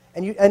statements.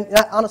 And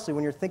honestly,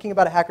 when you're thinking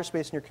about a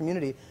hackerspace in your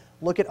community,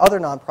 look at other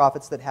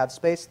nonprofits that have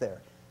space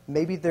there.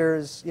 Maybe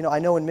there's, I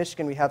know in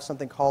Michigan we have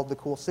something called the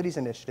Cool Cities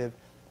Initiative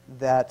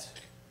that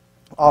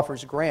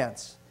offers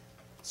grants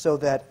so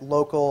that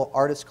local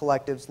artist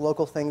collectives,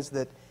 local things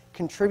that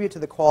contribute to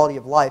the quality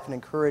of life and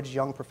encourage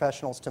young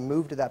professionals to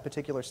move to that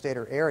particular state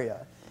or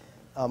area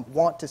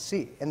want to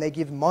see. And they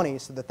give money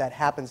so that that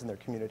happens in their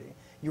community.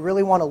 You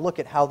really want to look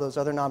at how those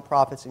other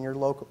nonprofits in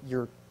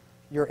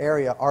your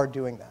area are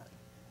doing that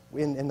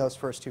in those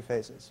first 2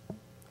 phases.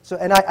 So,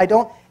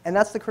 and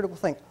that's the critical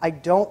thing. I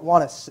don't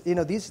want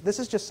to, this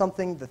is just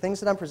something, the things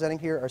that I'm presenting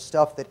here are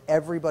stuff that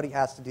everybody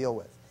has to deal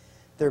with.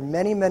 There are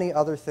many, many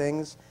other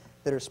things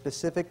that are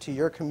specific to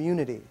your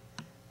community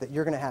that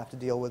you're going to have to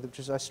deal with, which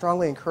is I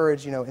strongly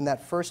encourage, in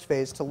that first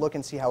phase to look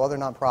and see how other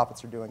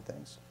nonprofits are doing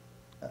things.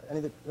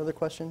 Any other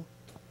question?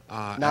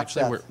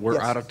 Actually, we're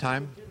Yes. out of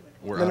time.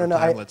 We're No, out no, of no,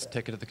 time. Let's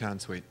take it at the con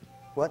suite.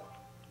 What?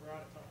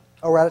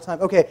 Oh, we're out of time.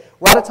 Okay,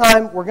 we're out of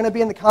time. We're going to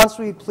be in the con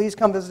suite. Please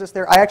come visit us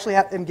there. I actually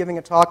am giving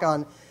a talk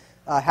on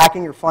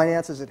hacking your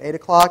finances at 8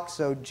 o'clock,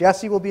 so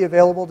Jesse will be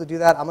available to do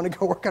that. I'm going to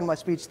go work on my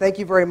speech. Thank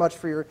you very much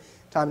for your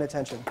time and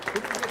attention.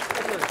 Can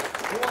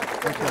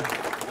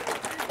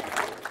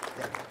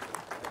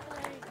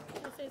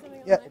I say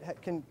something? Yeah,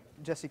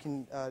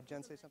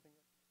 Jen say something?